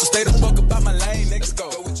to crash, so stay the fuck about my lane, niggas. Go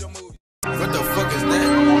with your movie. What the fuck is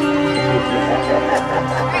that?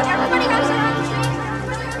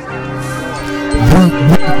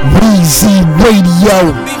 Weezy Radio.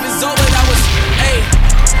 Beef is over, that was, ayy.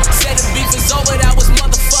 Said the beef is over, that was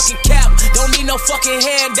motherfucking cap. Don't need no fucking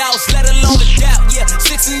handouts, let alone a dap. Yeah,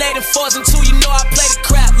 6 and 8 and 4s and 2, you know I play the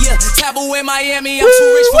crap. Yeah, Taboo in Miami, I'm too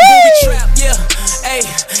rich for booby trap. Yeah, ayy,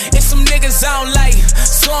 it's some niggas I don't like,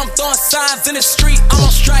 so I'm throwing signs in the street. I'm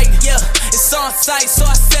on strike. Yeah, it's on sight, so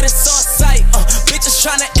I said it's on sight. Bitches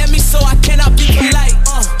tryna end me, so I cannot be polite.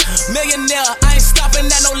 Millionaire, I ain't stopping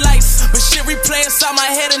at no lights, but shit replay inside my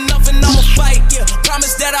head enough and I'ma fight. Yeah,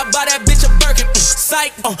 promise that I buy that bitch a Birkin.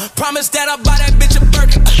 Psych. Promise that I buy that bitch a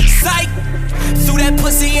Birkin. Psych. Threw that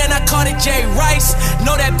pussy and I called it Jay Rice.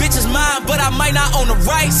 Know that bitch is mine, but I might not own the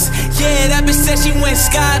rights. Yeah, that bitch said she went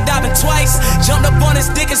skydiving twice. Jumped up on his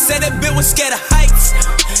dick and said that bitch was scared of heights.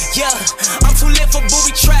 Yeah, I'm too lit for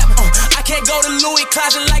booby trap. I can't go to Louis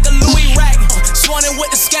closet like a Louis rack. Sworn in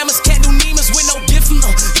with the scammers, can't do Nemas with no Diffie.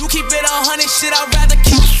 You keep it 100, shit, I'd rather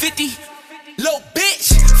keep it 50. Low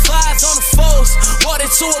bitch, flies on the foes. Walked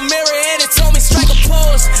into a mirror and it told me strike a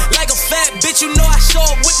pose. Like a fat bitch, you know I show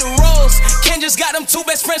up with the rolls. Ken just got them 2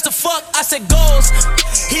 best friends to fuck, I said goals.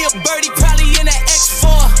 He a birdie, probably in that X4.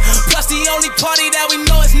 Plus the only party that we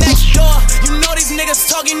know is next door. You know these niggas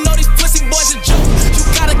talking, know these pussy boys a joke. You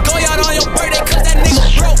gotta go out on your birthday cause that nigga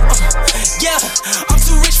broke. Yeah, I'm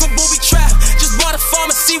too rich for booby trap. Just bought a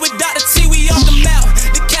pharmacy with Dr. T, we off the map.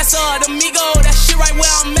 The Casa, the Migo, that shit right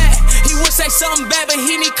where I'm at. He would say something bad, but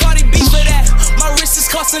he need Cardi B for that. My wrist is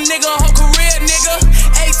cost a nigga a whole career, nigga.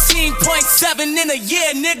 18.7 in a year,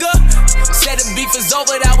 nigga. Said the beef is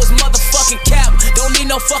over, that was motherfucking cap. Don't need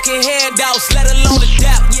no fucking handouts, let alone a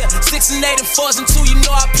dap. Yeah, 6 and 8 and 4s and 2, you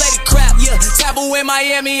know I play the crap. Yeah, Taboo in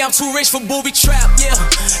Miami, I'm too rich for booby trap. Yeah,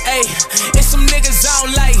 ayy, it's some niggas I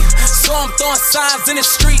don't like, so I'm throwing signs in the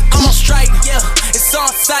street. I'm on strike. Yeah, it's on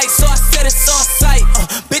sight, so I said it's on sight.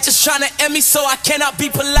 Bitches tryna end me, so I cannot be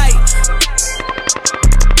polite.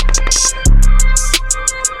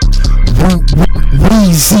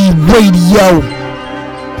 Weezy Radio.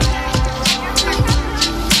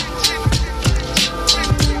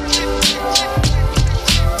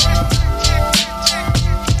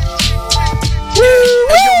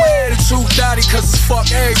 Cause it's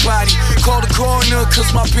fuck everybody. Call the coroner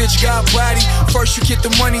cause my bitch got body. First you get the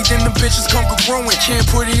money, then the bitches come congruent. Can't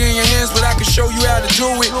put it in your hands, but I can show you how to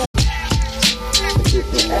do it.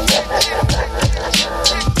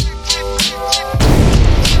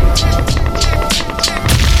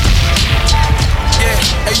 Yeah,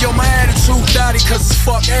 hey yo, my attitude naughty cause it's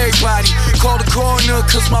fuck everybody. Call the coroner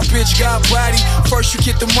cause my bitch got body. First you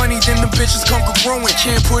get the money, then the bitches come congruent.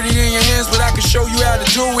 Can't put it in your hands, but I can show you how to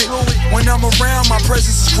do it. When I'm around, my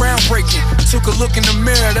presence is groundbreaking. Took a look in the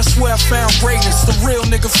mirror, that's where I found greatness. The real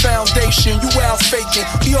nigga foundation, you out faking.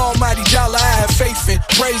 The almighty dollar I have faith in,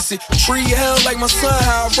 praise it. Tree hell like my son,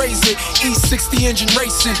 how I raise it. E60 engine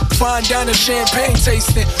racing, fine dining, champagne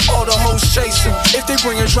tasting. All the hoes chasing. If they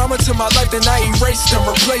bring a drama to my life, then I erase them,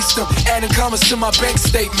 replace them. Adding commas to my bank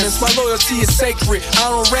statements. My loyalty is sacred.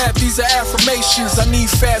 I don't rap, these are affirmations. I need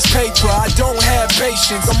fast paper, I don't have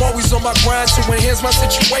patience. I'm always on my grind to enhance my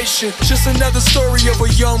situation. Just another story of a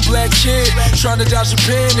young black kid trying to dodge a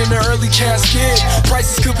pin in the early casket.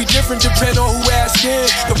 Prices could be different depending on who asking.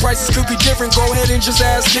 The prices could be different, go ahead and just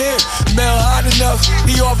ask him. Mel hot enough,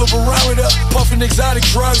 he off a barometer. Puffing exotic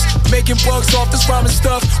drugs, making bucks off this rhyming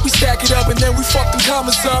stuff. We stack it up and then we fuck them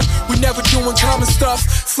commas up. We never doing common stuff.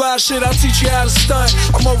 Fly shit, I'll teach you how to stunt.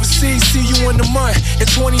 I'm overseas, see you in the month. In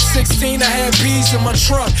 2016, I had bees in my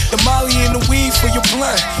trunk. The molly and the weed for your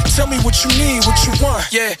blunt. Tell me what you need, what you want.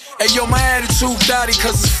 Yeah, hey yo, my attitude dotty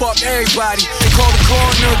cause it's fuck everybody. They call the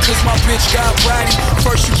coroner cause my bitch got body.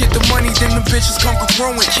 First you get the money, then the bitches come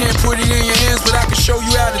congruent. Can't put it in your hands, but I can show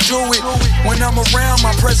you how to do it. When I'm around,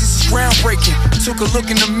 my presence is groundbreaking. Took a look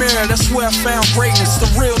in the mirror, that's where I found greatness. The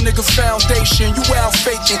real nigga foundation, you out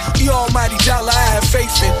faking. The almighty dollar I have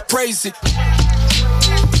faith in, praise it.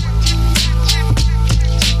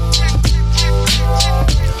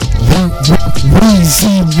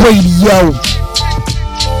 Weezy Radio.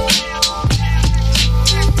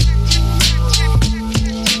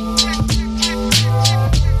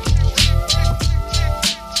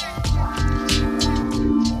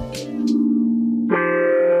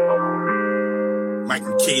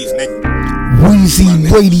 Michael Keys, nigga.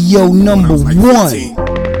 Weezy Radio number 1.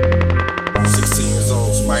 16 years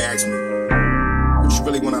old, somebody asked me, what you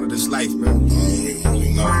really want out of this life, man?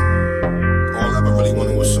 You know, all I ever really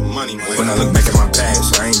wanted was some money, man. When I look back at my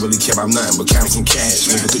past, I ain't really care about nothing but counting some cash.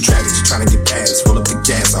 Moving through traffic, just trying to get past. Roll up the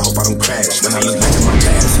gas, I hope I don't crash. When I look back at my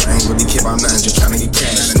past, I ain't really care about nothing, just trying to get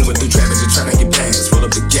cash. Moving through traffic, just trying to get past. Roll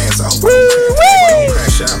up the gas, I hope I don't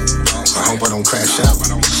crash out. I hope I don't crash out.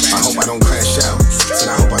 I hope I don't crash out. Said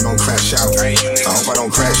I hope I don't crash out. I hope I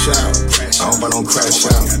don't crash out. I hope I don't crash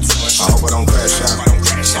out. I hope I don't crash out.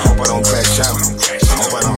 I hope I don't crash out. I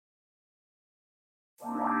hope I don't.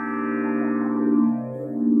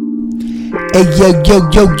 Hey yo,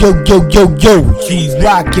 you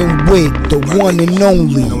rockin' with the one and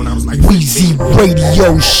only Weezy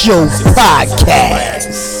Radio Show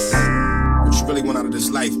Podcast. What you really want out of this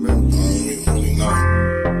life, man? You know,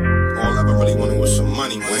 all I ever really wanted was some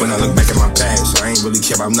money, man. When I look back at my past, I ain't really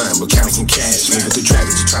care about nothing but counting some cash. Moving through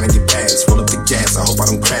traffic, just trying to get past. Roll up the gas, I hope I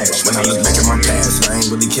don't crash. When I look back at my past, I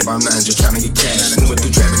ain't really care about nothing, just trying to get cash. Moving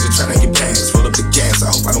through traffic, just trying to get past. Roll up the gas,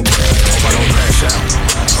 I hope I don't crash. I hope I don't crash out.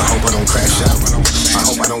 I hope I don't crash out. I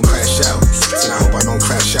hope I don't crash out. Said I hope I don't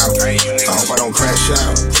crash out. I hope I don't crash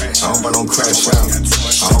out. I hope I don't crash out.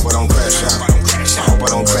 I hope I don't crash out. I hope I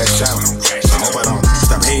don't crash out. I hope I don't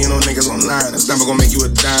stop hating on niggas online. It's never gonna make you a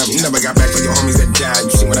dime. You never got back for your homies that died.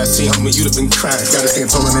 You see what I see, homie, you'd have been crying. Gotta stand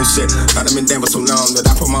tall in this shit. I've been down for so long that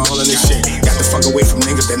I put my all in this shit. Got the fuck away from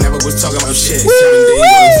niggas that never was talking about shit. 7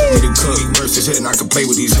 days took me to cook. Versus hitting, I could play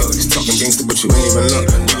with these hooks. Talking gangster, but you ain't even look.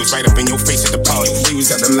 We was right up in your face at the party. We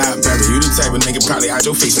was at the library. You the type of nigga probably hide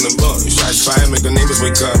your face in the book. Shots fired, make the neighbors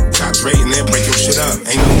wake up. Cops raiding, they'll break your shit up.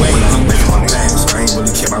 Ain't no way. I'm back on my past. I ain't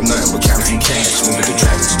really care about nothing but counting some cash. Moving through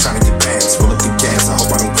traffic, just trying to get past. Roll up the gas, I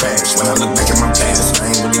hope I don't crash. When I look back at my past, I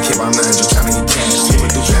ain't really care about nothing, just trying to get cash.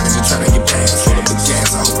 Moving through traffic, just trying to get past. Roll up the gas,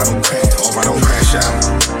 I hope I don't crash. I hope I don't crash out.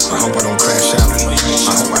 I hope I don't crash out.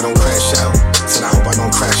 I hope I don't crash out. Said I hope I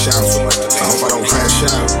don't crash out. I hope I don't crash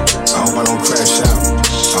out. I hope I don't crash out.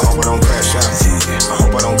 I hope I don't crash out. I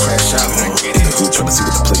hope I don't crash out. In the hood trying to see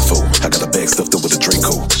what the play for. I got a bag stuffed up with a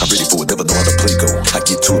Draco. I'm ready for it, never know how to play go. I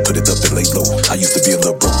get to it, put it up and lay low. I used to be a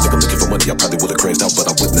little broke nigga looking for money. I probably would've crashed out, but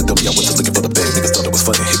I wasn't a dummy. I wasn't looking for the bag. Niggas thought it was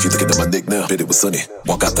funny. If you looking at my neck now, bet it was sunny.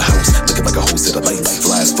 Walk out the house, looking like a whole set of lights.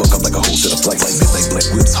 Fly as fuck, I'm like a whole set of flights. Midnight black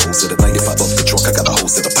whips, whole set of night. If I bump the truck, I got a whole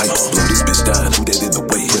set of pipes. Blow this bitch down, who that in the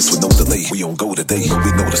way? Press with no delay. We on go today. We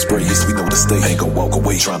know the spray, yes, we know the stay. Ain't gon' walk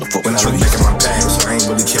away trying to fuck when with I look back at my past, I ain't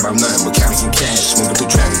really care about nothing but counting some cash. Moving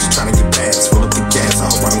through traffic, just trying to get past. Roll up the gas, I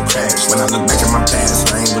hope I don't crash. When I look back at my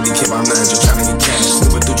past, I ain't really care about nothing, just trying to get cash.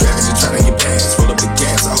 Moving through traffic, just trying to get past. Roll up the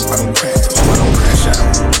gas, I hope I don't crash. I hope I don't crash out.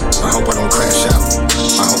 I hope I don't crash out.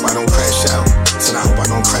 I hope I don't crash out. Said I hope I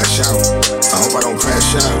don't crash out. I hope I don't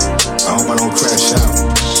crash out. I hope I don't crash out.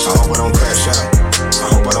 I hope I don't crash out. I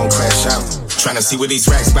hope I don't crash out. Trying to see what these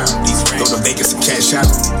racks bout. Go to Vegas and cash out.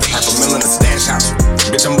 $500,000 in a stash house.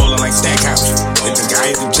 Bitch, I'm ballin' like Stackhouse. They think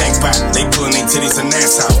I hit the jackpot. They pullin' their titties and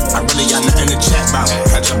ass out. I really got nothing to chat about.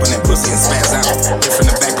 I jump on that pussy and spaz out. Hit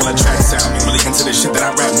from the back, pull the tracks out. Really into the shit that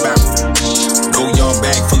I rap about. Go yard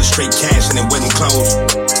bag full of straight cash and it wasn't closed.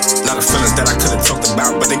 Lot of feelings that I could've talked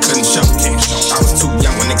about, but they couldn't show. I was too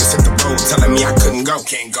young when niggas hit the road, telling me I couldn't go.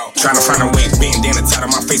 Trying to find a way, bandana tied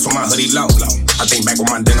on my face with my hoodie low. I think back when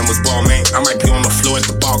my denim was ball, man. I might be on the floor at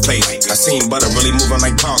the ball place. I seen butter really moving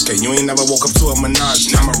like parquet. You ain't never woke up to a menage.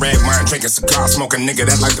 I'm a red wine, drinking cigar, smoking nigga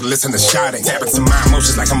that like to listen to Sade. Tapping to my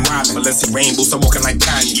emotions like I'm wildin'. Valencia rainbow, so walking like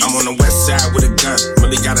Kanye. I'm on the west side with a gun.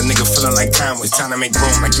 Really got a nigga feeling like Conway. It's time to make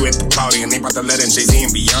room like you at the party, and they about to let in Jay-Z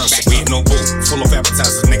and Beyonce. We ain't no boo, full of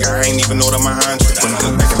appetizers, nigga. I ain't even order my entree. When I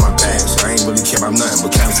look back at my past, I ain't really care about nothing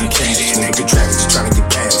but counting cash. Nigga get trapped, just trying to get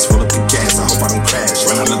gas. Full up the gas, I hope I don't crash.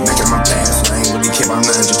 When I look back at my past, I ain't really care about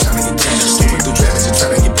nothing, just trying to get cash. Moving through traffic, just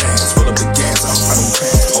trying to get past. Full up the gas, I hope I don't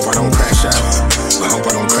crash. Hope I don't crash out. I hope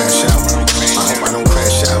I don't crash out. I hope I don't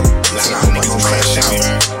crash out. I hope I don't crash out.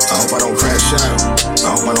 I hope I don't crash out. I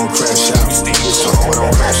hope I don't crash out. I hope I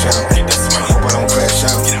don't crash out. I hope I don't crash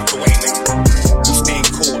out. Get out the way, nigga. You staying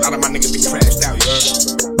cool, a lot of my niggas be crashed out, you heard?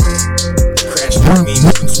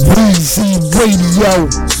 Weezy Radio.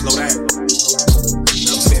 Slow down. You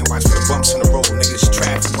know what I'm saying? Watch for the bumps in the road, niggas.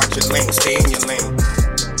 Traffic. Watch your lane. Stay in your lane.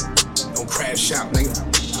 Don't crash out, nigga.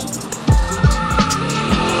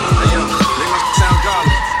 Hey yo, they make it sound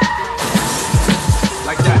godly.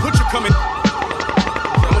 Like that. Put you coming.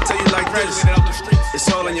 I'm gonna tell you like this.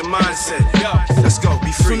 It's all in your mindset. Let's go,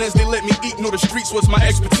 be free. Soon as they let me eat, know the streets was my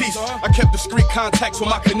expertise. I kept the street contacts with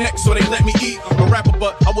my connects, so they let me eat. A rapper,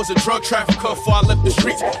 but I was a drug trafficker before I left the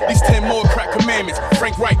streets. These 10 more crack commandments.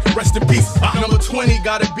 Frank Wright, rest in peace. Number 20,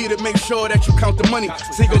 gotta be to make sure that you count the money.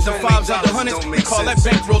 Singles and fives and the hundreds, we call that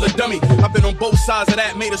bankroll a dummy. I've been on both sides of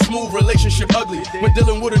that, made a smooth relationship ugly. When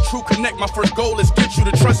dealing with a true connect, my first goal is get you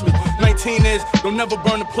to trust me. 19 is, don't never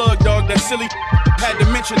burn the plug, dog, that's silly. Had to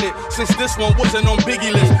mention it, since this one wasn't on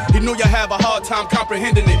Biggie list. He knew you have a hard time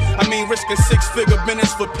comprehending it. I mean, risking 6-figure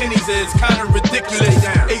business for pennies is kinda ridiculous.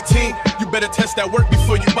 18, you better test that work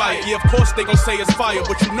before you buy it. Yeah, of course they gon' say it's fire,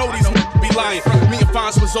 but you know these be lying. Me and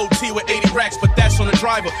Fonz was OT with 80 racks, but that's on the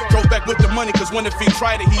driver. Drove back with the money, cause when the fiend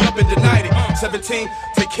tried it, he up and denied it. 17,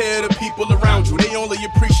 take care of the people around you. They only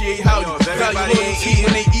appreciate how you value loyalty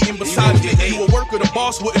when they eating beside you. You a worker, the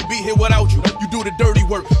boss wouldn't be here without you. You do the dirty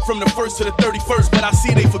work from the 1st to the 31st, but I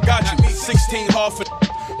see they forgot you. 16 hard for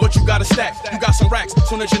but you got a stack, you got some racks.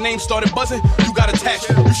 Soon as your name started buzzing, you got attached.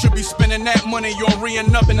 You should be spending that money on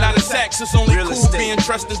re-ing up and not in sacks. It's only cool being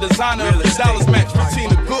trusted designer if the dollars match.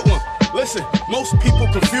 Routine a good one. Listen, most people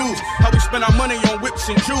confused how we spend our money on whips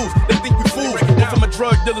and jewels. They think we fools. If from a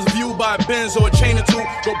drug dealer's view, buy a Benz or a chain or two,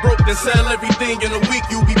 go broke then sell everything in a week,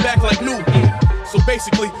 you'll be back like new. So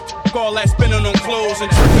basically, all that spending on clothes and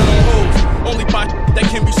tricking on hoes. Only buy that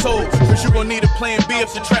can be sold. Cause you gon' need a plan B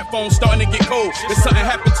if the trap phone's starting to get cold. If something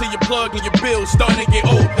happened to your plug and your bills starting to get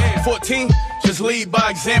old. 14, just lead by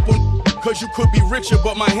example. Cause you could be richer,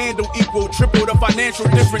 but my handle equal triple the financial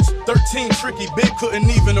difference. 13, tricky, Big couldn't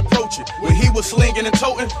even approach it. When he was slinging and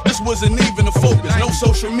toting, this wasn't even a focus. No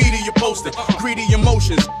social media posting, greedy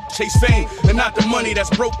emotions, chase fame, and not the money that's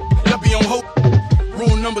broke. Y'all be on hope.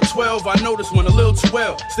 Rule number 12, I noticed when a little too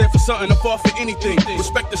well. Stand for something, to fall for anything.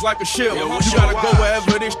 Respect is like a shield. You gotta go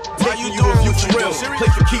wherever this taking you if you for real. Play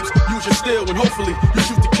for keeps, use your steel, and hopefully you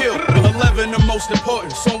shoot to kill. 11, the most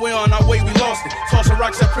important. Somewhere on our way we lost it. Tossing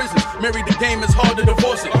rocks at prison. Married the game, it's hard to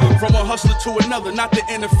divorce it. From a hustler to another, not to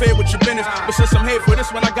interfere with your business. But since I'm here for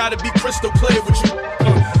this one, I gotta be crystal clear with you.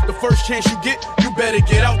 The first chance you get, you better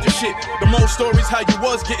get out the shit. The more stories how you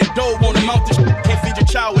was getting dough won't amount to shit. Can't feed your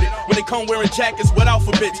child with it when they come wearing jackets with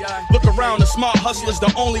alphabets. Look around, the smart hustlers,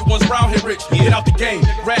 the only ones round here rich. Get out the game,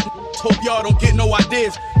 rap. Hope y'all don't get no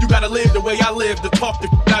ideas. You gotta live the way I live, to talk the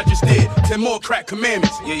I just did. 10 more crack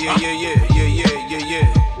commandments. Yeah.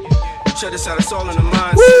 Check this out, it's all in the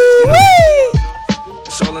mindset.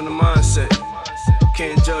 It's all in the mindset.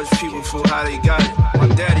 Can't judge people for how they got it. My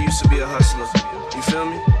daddy used to be a hustler. You feel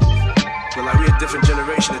me? But like we a different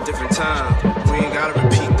generation, a different time. We ain't gotta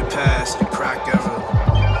repeat the past, the crack era,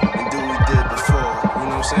 and do what we did before. You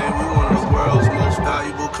know what I'm saying? We one of the world's most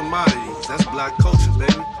valuable commodities. That's black culture,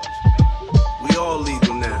 baby. We all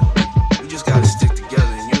legal now. We just gotta stick together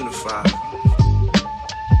and unify.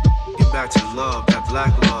 Get back to the love, that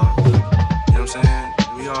black love. You know what I'm saying?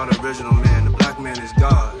 We are the original man. The black man is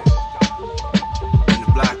God. And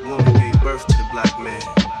the black woman gave birth to the black man.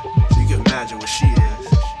 So you can imagine what she is.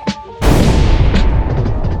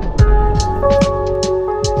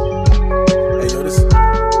 Hey yo, this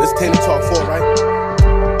Tana Talk 4, right?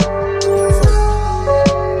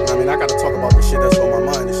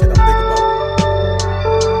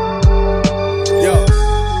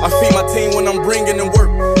 feed my team when I'm bringing in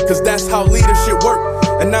work, cause that's how leadership work.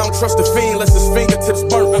 And I don't trust the fiend unless his fingertips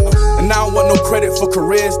burnt. And I don't want no credit for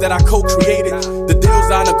careers that I co-created. The deals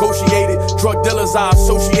I negotiated, drug dealers I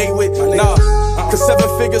associate with. Nah, cause 7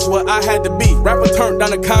 figures what I had to be. Rapper turned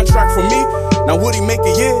down a contract for me. Now what he make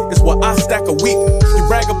a year is what I stack a week. You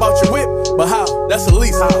brag about your whip, but how? That's a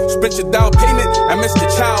lease. Spent your down payment at Mr.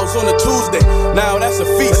 Child's on a Tuesday. Now that's a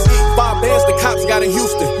feast. 5 bands the cops got in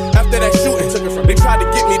Houston. After that shooting, they tried to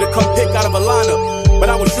get me to come pick out of a lineup,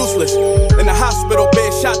 but I was useless. In the hospital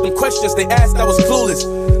bed, shot them questions they asked, I was clueless.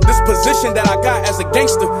 This position that I got as a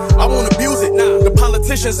gangster, I won't abuse it. The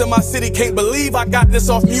politicians in my city can't believe I got this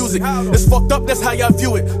off music. It's fucked up, that's how y'all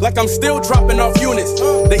view it. Like I'm still dropping off units.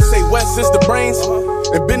 They say West is the brains,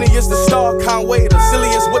 and Benny is the star. Conway the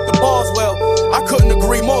silliest with the balls. Well, I couldn't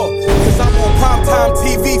agree more, cause I'm on primetime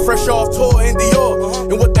TV, fresh off tour in Dior.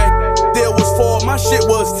 And what that deal was for, my shit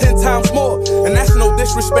was 10 times more. And that's no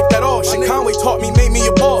disrespect at all. Shit Conway taught me, made me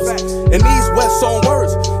a boss. And these West on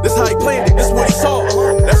words, this how he planned it, this what he saw.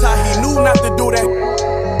 That's how he knew not to do that.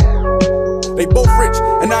 They both rich,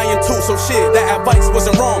 and I am too, so shit, that advice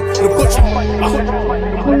wasn't wrong. The butcher.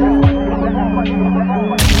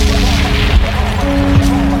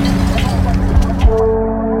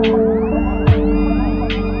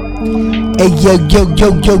 Hey yo,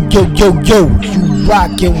 you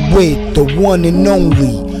rockin' with the one and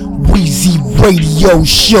only Weezy Radio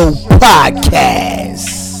Show Podcast.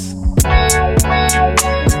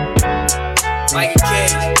 Mike and K.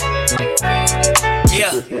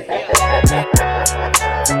 Yeah.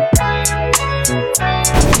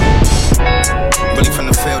 Really from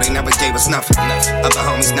the field, they never gave us nothing. Other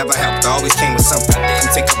homies never helped, always came with something. Come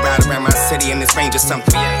take a ride around my city in this range or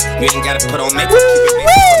something. You ain't gotta put on makeup, keep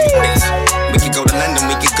it basic. We could go to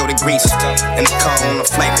London, we could go to Greece. In the car on the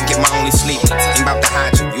flight, I get my only sleep. Ain't about to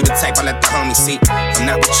hide you, you the type I let the homie see. I'm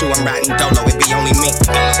not with you, I'm riding dolo, it be only me.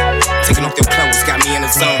 Taking off them clothes, got me in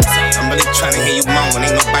the zone. I'm really trying to hear you moan when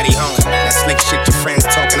ain't nobody home. That slick shit your friends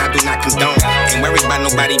talking, I do not condone. Ain't worried about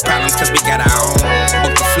nobody problems, cause we got our own.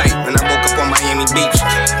 Booked the flight when I woke up on Miami Beach.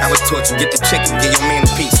 I was taught to get the chicken, give your man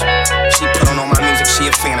a piece. She put on all my music,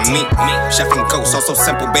 she a fan of me. Chef and Ghost, all so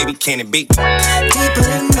simple, baby, can it be? People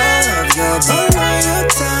in love, you're born all your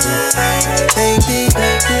time. Baby,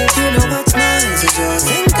 you know what's mine is yours,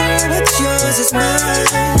 and girl, what's yours is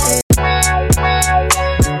mine.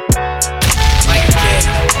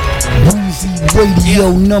 Weezy Radio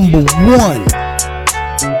 #1.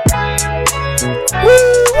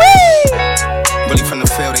 Really from the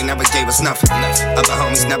field, they never gave us nothing. Other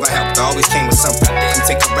homies never helped, always came with something. Come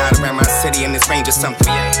take a ride around my city in this range or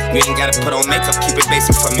something. You ain't gotta put on makeup, keep it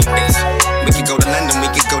basic for me. We could go to London,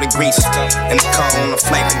 we could go to Greece. In the car on the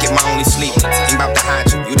flight, I get my only sleep. Ain't about to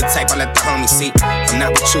hide you, you the type I let the homie see. I'm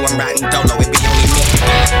not with you, I'm riding dolo, it be only me.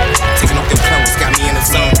 Taking off them clothes, got me in the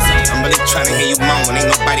zone. I'm really trying to hear you moan when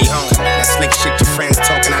ain't nobody home. That slick shit your friends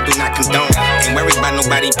talking, I do not condone. Ain't worried about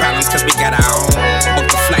nobody problems, cause we got our own.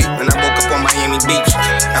 Booked the flight when I woke up on Miami Beach.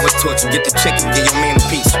 I was taught to get the chicken, give your man a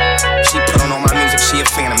piece. She put on all my music, she a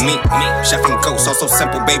fan of me. Chef and Ghost, all so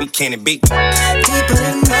simple, baby, can it be? People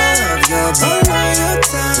in love, you're born all your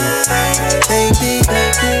time. Baby,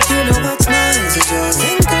 you know what's mine is yours,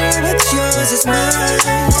 and girl, what's yours is mine.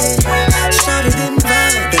 Shorty been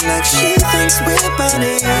vibing like she thinks we're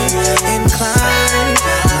Bonnie and Clyde.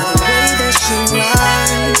 The way that she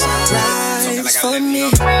rides for me.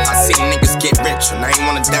 I see niggas get rich and I ain't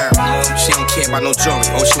want a dime. She don't care about no jewelry,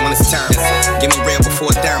 all she want is time. Give me real before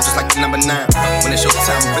a dime, just like the number 9. When it's your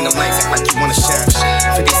time, bring them lights, act like you wanna shine.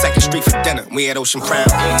 52nd Street for dinner, we at Ocean Prime.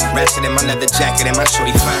 Ratchet in my leather jacket and my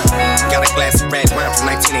shorty fine. Got a glass of red wine from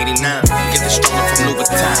 1989. Get the stroller from Louis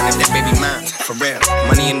Vuitton, if that baby mine. For real,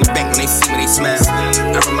 money in the bank when they see me, they smile.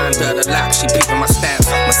 I remind her of the lock, she peeping my style.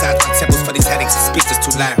 Massage my temples for these headaches, the speakers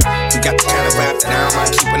too loud. You got the kind of vibe that I don't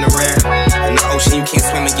mind keeping around. In the ocean, you can't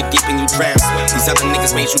swim and get deep and you drown. These other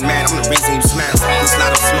niggas made you mad, I'm the reason you smile. This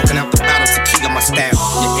lot of smoking out the bottle, tequila my style.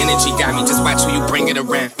 Your energy got me, just watch who you bring it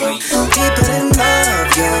around. People in love,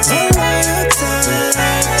 you're born all your time.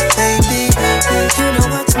 Baby, you know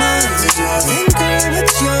what's mine is yours, and girl,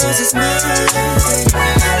 what's yours is mine.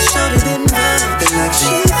 Shorty been vibing like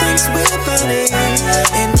she thinks we're Bonnie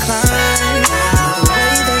and Clyde. The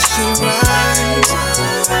way that she rides,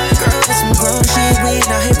 girl, it's some grown shit, we ain't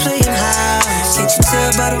out here playing high. Can't you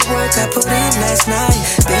tell by the work I put in last night?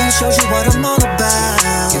 Been showed you what I'm all about.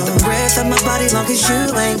 Get the breath of my body long as you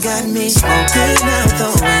ain't got me smoking out the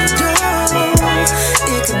window.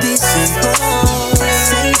 It could be simple.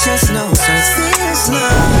 Say just no surface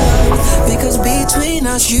love, because between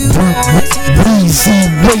us you Weezy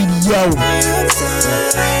Radio.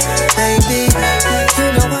 Baby, you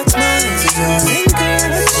know what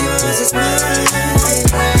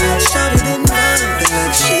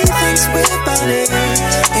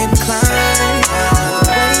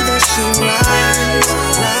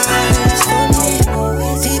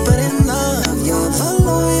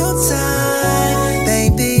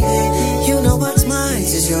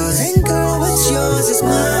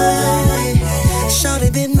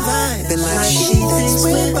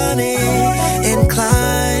with Bonnie and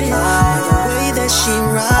Clyde. And the way that she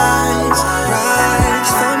rides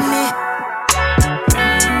for me.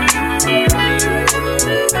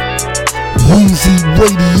 Weezy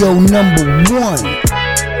Radio #1.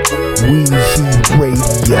 Weezy Radio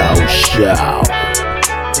Show.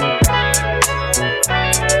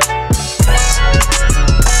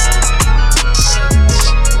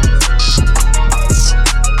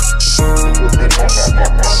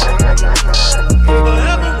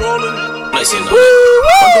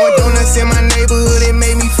 I'm doing donuts in my neighborhood, it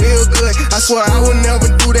made me feel good. I swear I would never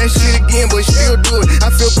do that shit again, but still do it. I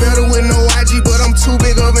feel better with no IG, but I'm too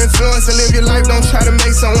big of influence to live your life. Don't try to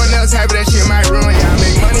make someone else happy, that shit might ruin you. I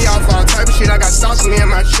make money off all type of shit, I got sauce on me in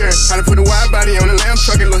my shirt. Trying to put a wide body on the lamb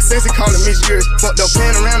truck, it look sexy, calling me yours. Fucked up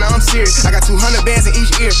playing around, now I'm serious. I got 200 bands in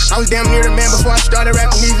each ear. I was damn near the man before I started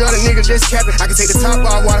rapping, these other niggas just capping. I can take the top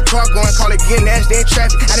off while the car going, call it getting ash, then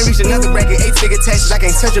traffic. I done reached another bracket, 8-figure taxes, I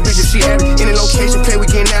can't touch a bitch if she have it. Any location, play, we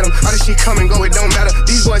getting at them. All this shit come and go, it don't matter.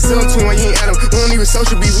 These boys sell to when you ain't at them. We don't even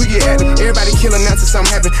social beef, we get at them. Everybody killing now till something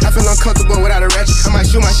happen. I feel uncomfortable without a ratchet. I might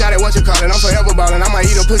shoot my shot at what you call it. I'm forever ballin'. I might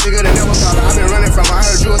eat a pussy good and never call it. I've been running from her, I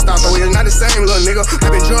heard you a stalker. It's not the same, little nigga.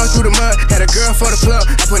 I've been drugged through the mud, had a girl for the plug.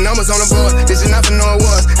 I put numbers on the board, this is not for no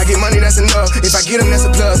awards. I get money, that's enough. If I get them, that's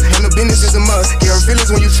a plus. And the business is a must. Get her feelings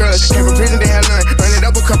when you trust. Came from prison, they had none. Run it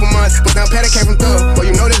up a couple months, but now Patty came from thug. Boy,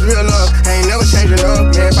 you know this real love. I ain't never changing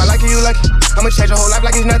up. Yeah, if I like you, you like it. I'ma change your whole life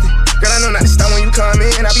like it's nothing. Girl, I know not to stop when you come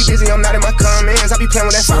in. I be busy, I'm not in my comments. I be playing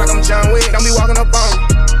with that fire like I'm John Wick. Don't be walking up on me.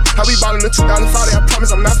 I be ballin' the 2040, I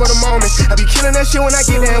promise I'm not for the moment. I be killing that shit when I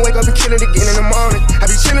get there and wake up and kill it again in the morning. I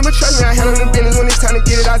be chillin', but trust me, I handle the business when it's time to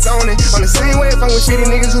get it, I zone it. On the same way if I'm with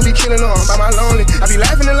shitty niggas who be killing on by my lonely. I be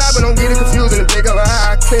laughing a lot, but don't get it confused in the blink of an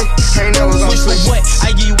eye. I click, I ain't never gonna switch. For what?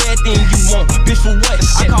 I give you everything you want. Bitch for what?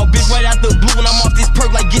 I call bitch right out the blue when I'm off this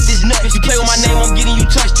perk like get this nut. You play with my name, I'm getting you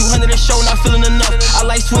touched. 200 a show, not feeling enough. I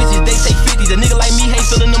like switches, they say 50s. A nigga like me hate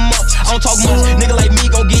filling them up. I don't talk much. Nigga like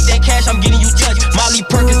me gon' get that cash, I'm getting you touched. Molly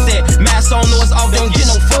Percocet, mask on, know it's off, don't get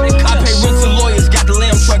no fuck. I pay rent to lawyers, got the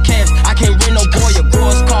lamb truck cash. I can't rent no boya.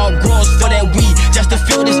 Growers call growers for that weed, just to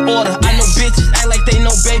fill this order. I know bitches act like they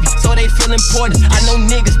know baby, so they feel important. I know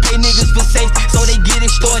niggas pay niggas for safety, so they get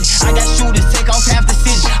extorted. I got shooters, take off half the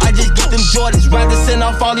city. I just get them Jordans, rather send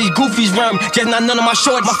off all these goofies round me. Just not none of my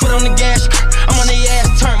shorts. My foot on the gas, I'm on the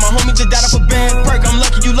ass turn. My homie just died off a bad perk. I'm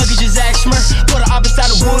lucky, you lucky, just act smurf. Put her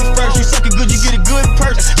opposite of wood first. You suck it good, you get a good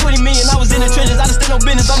purse. 20 million, I was in the trenches. I done stand no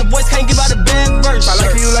business. I'm the voice, can't give out a bad verse. If I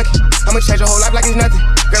like you, lucky. I'ma change your whole life like it's nothing.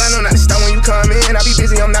 Girl, I know not to stop when you come in. I be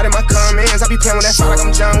busy, I'm not in my comments. I be playing with that fire like I'm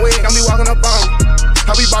John Wick. Don't be walking up on me.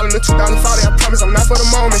 I be ballin' the 2040, I promise I'm not for the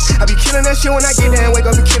moment. I be killing that shit when I get there and wake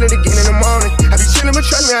up and kill it again in the morning. I be chillin', but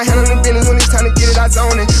trust me, I handle the business when it's time to get it, I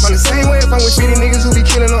zone it. On the same way if I'm with shitty niggas who be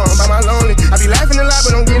killing on by my lonely. I be laughing a lot,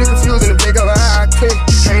 but don't get it confused in the blink of an eye. I click,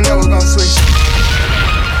 I ain't never gonna switch.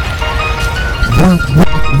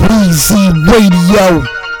 Weezy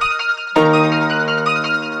Radio.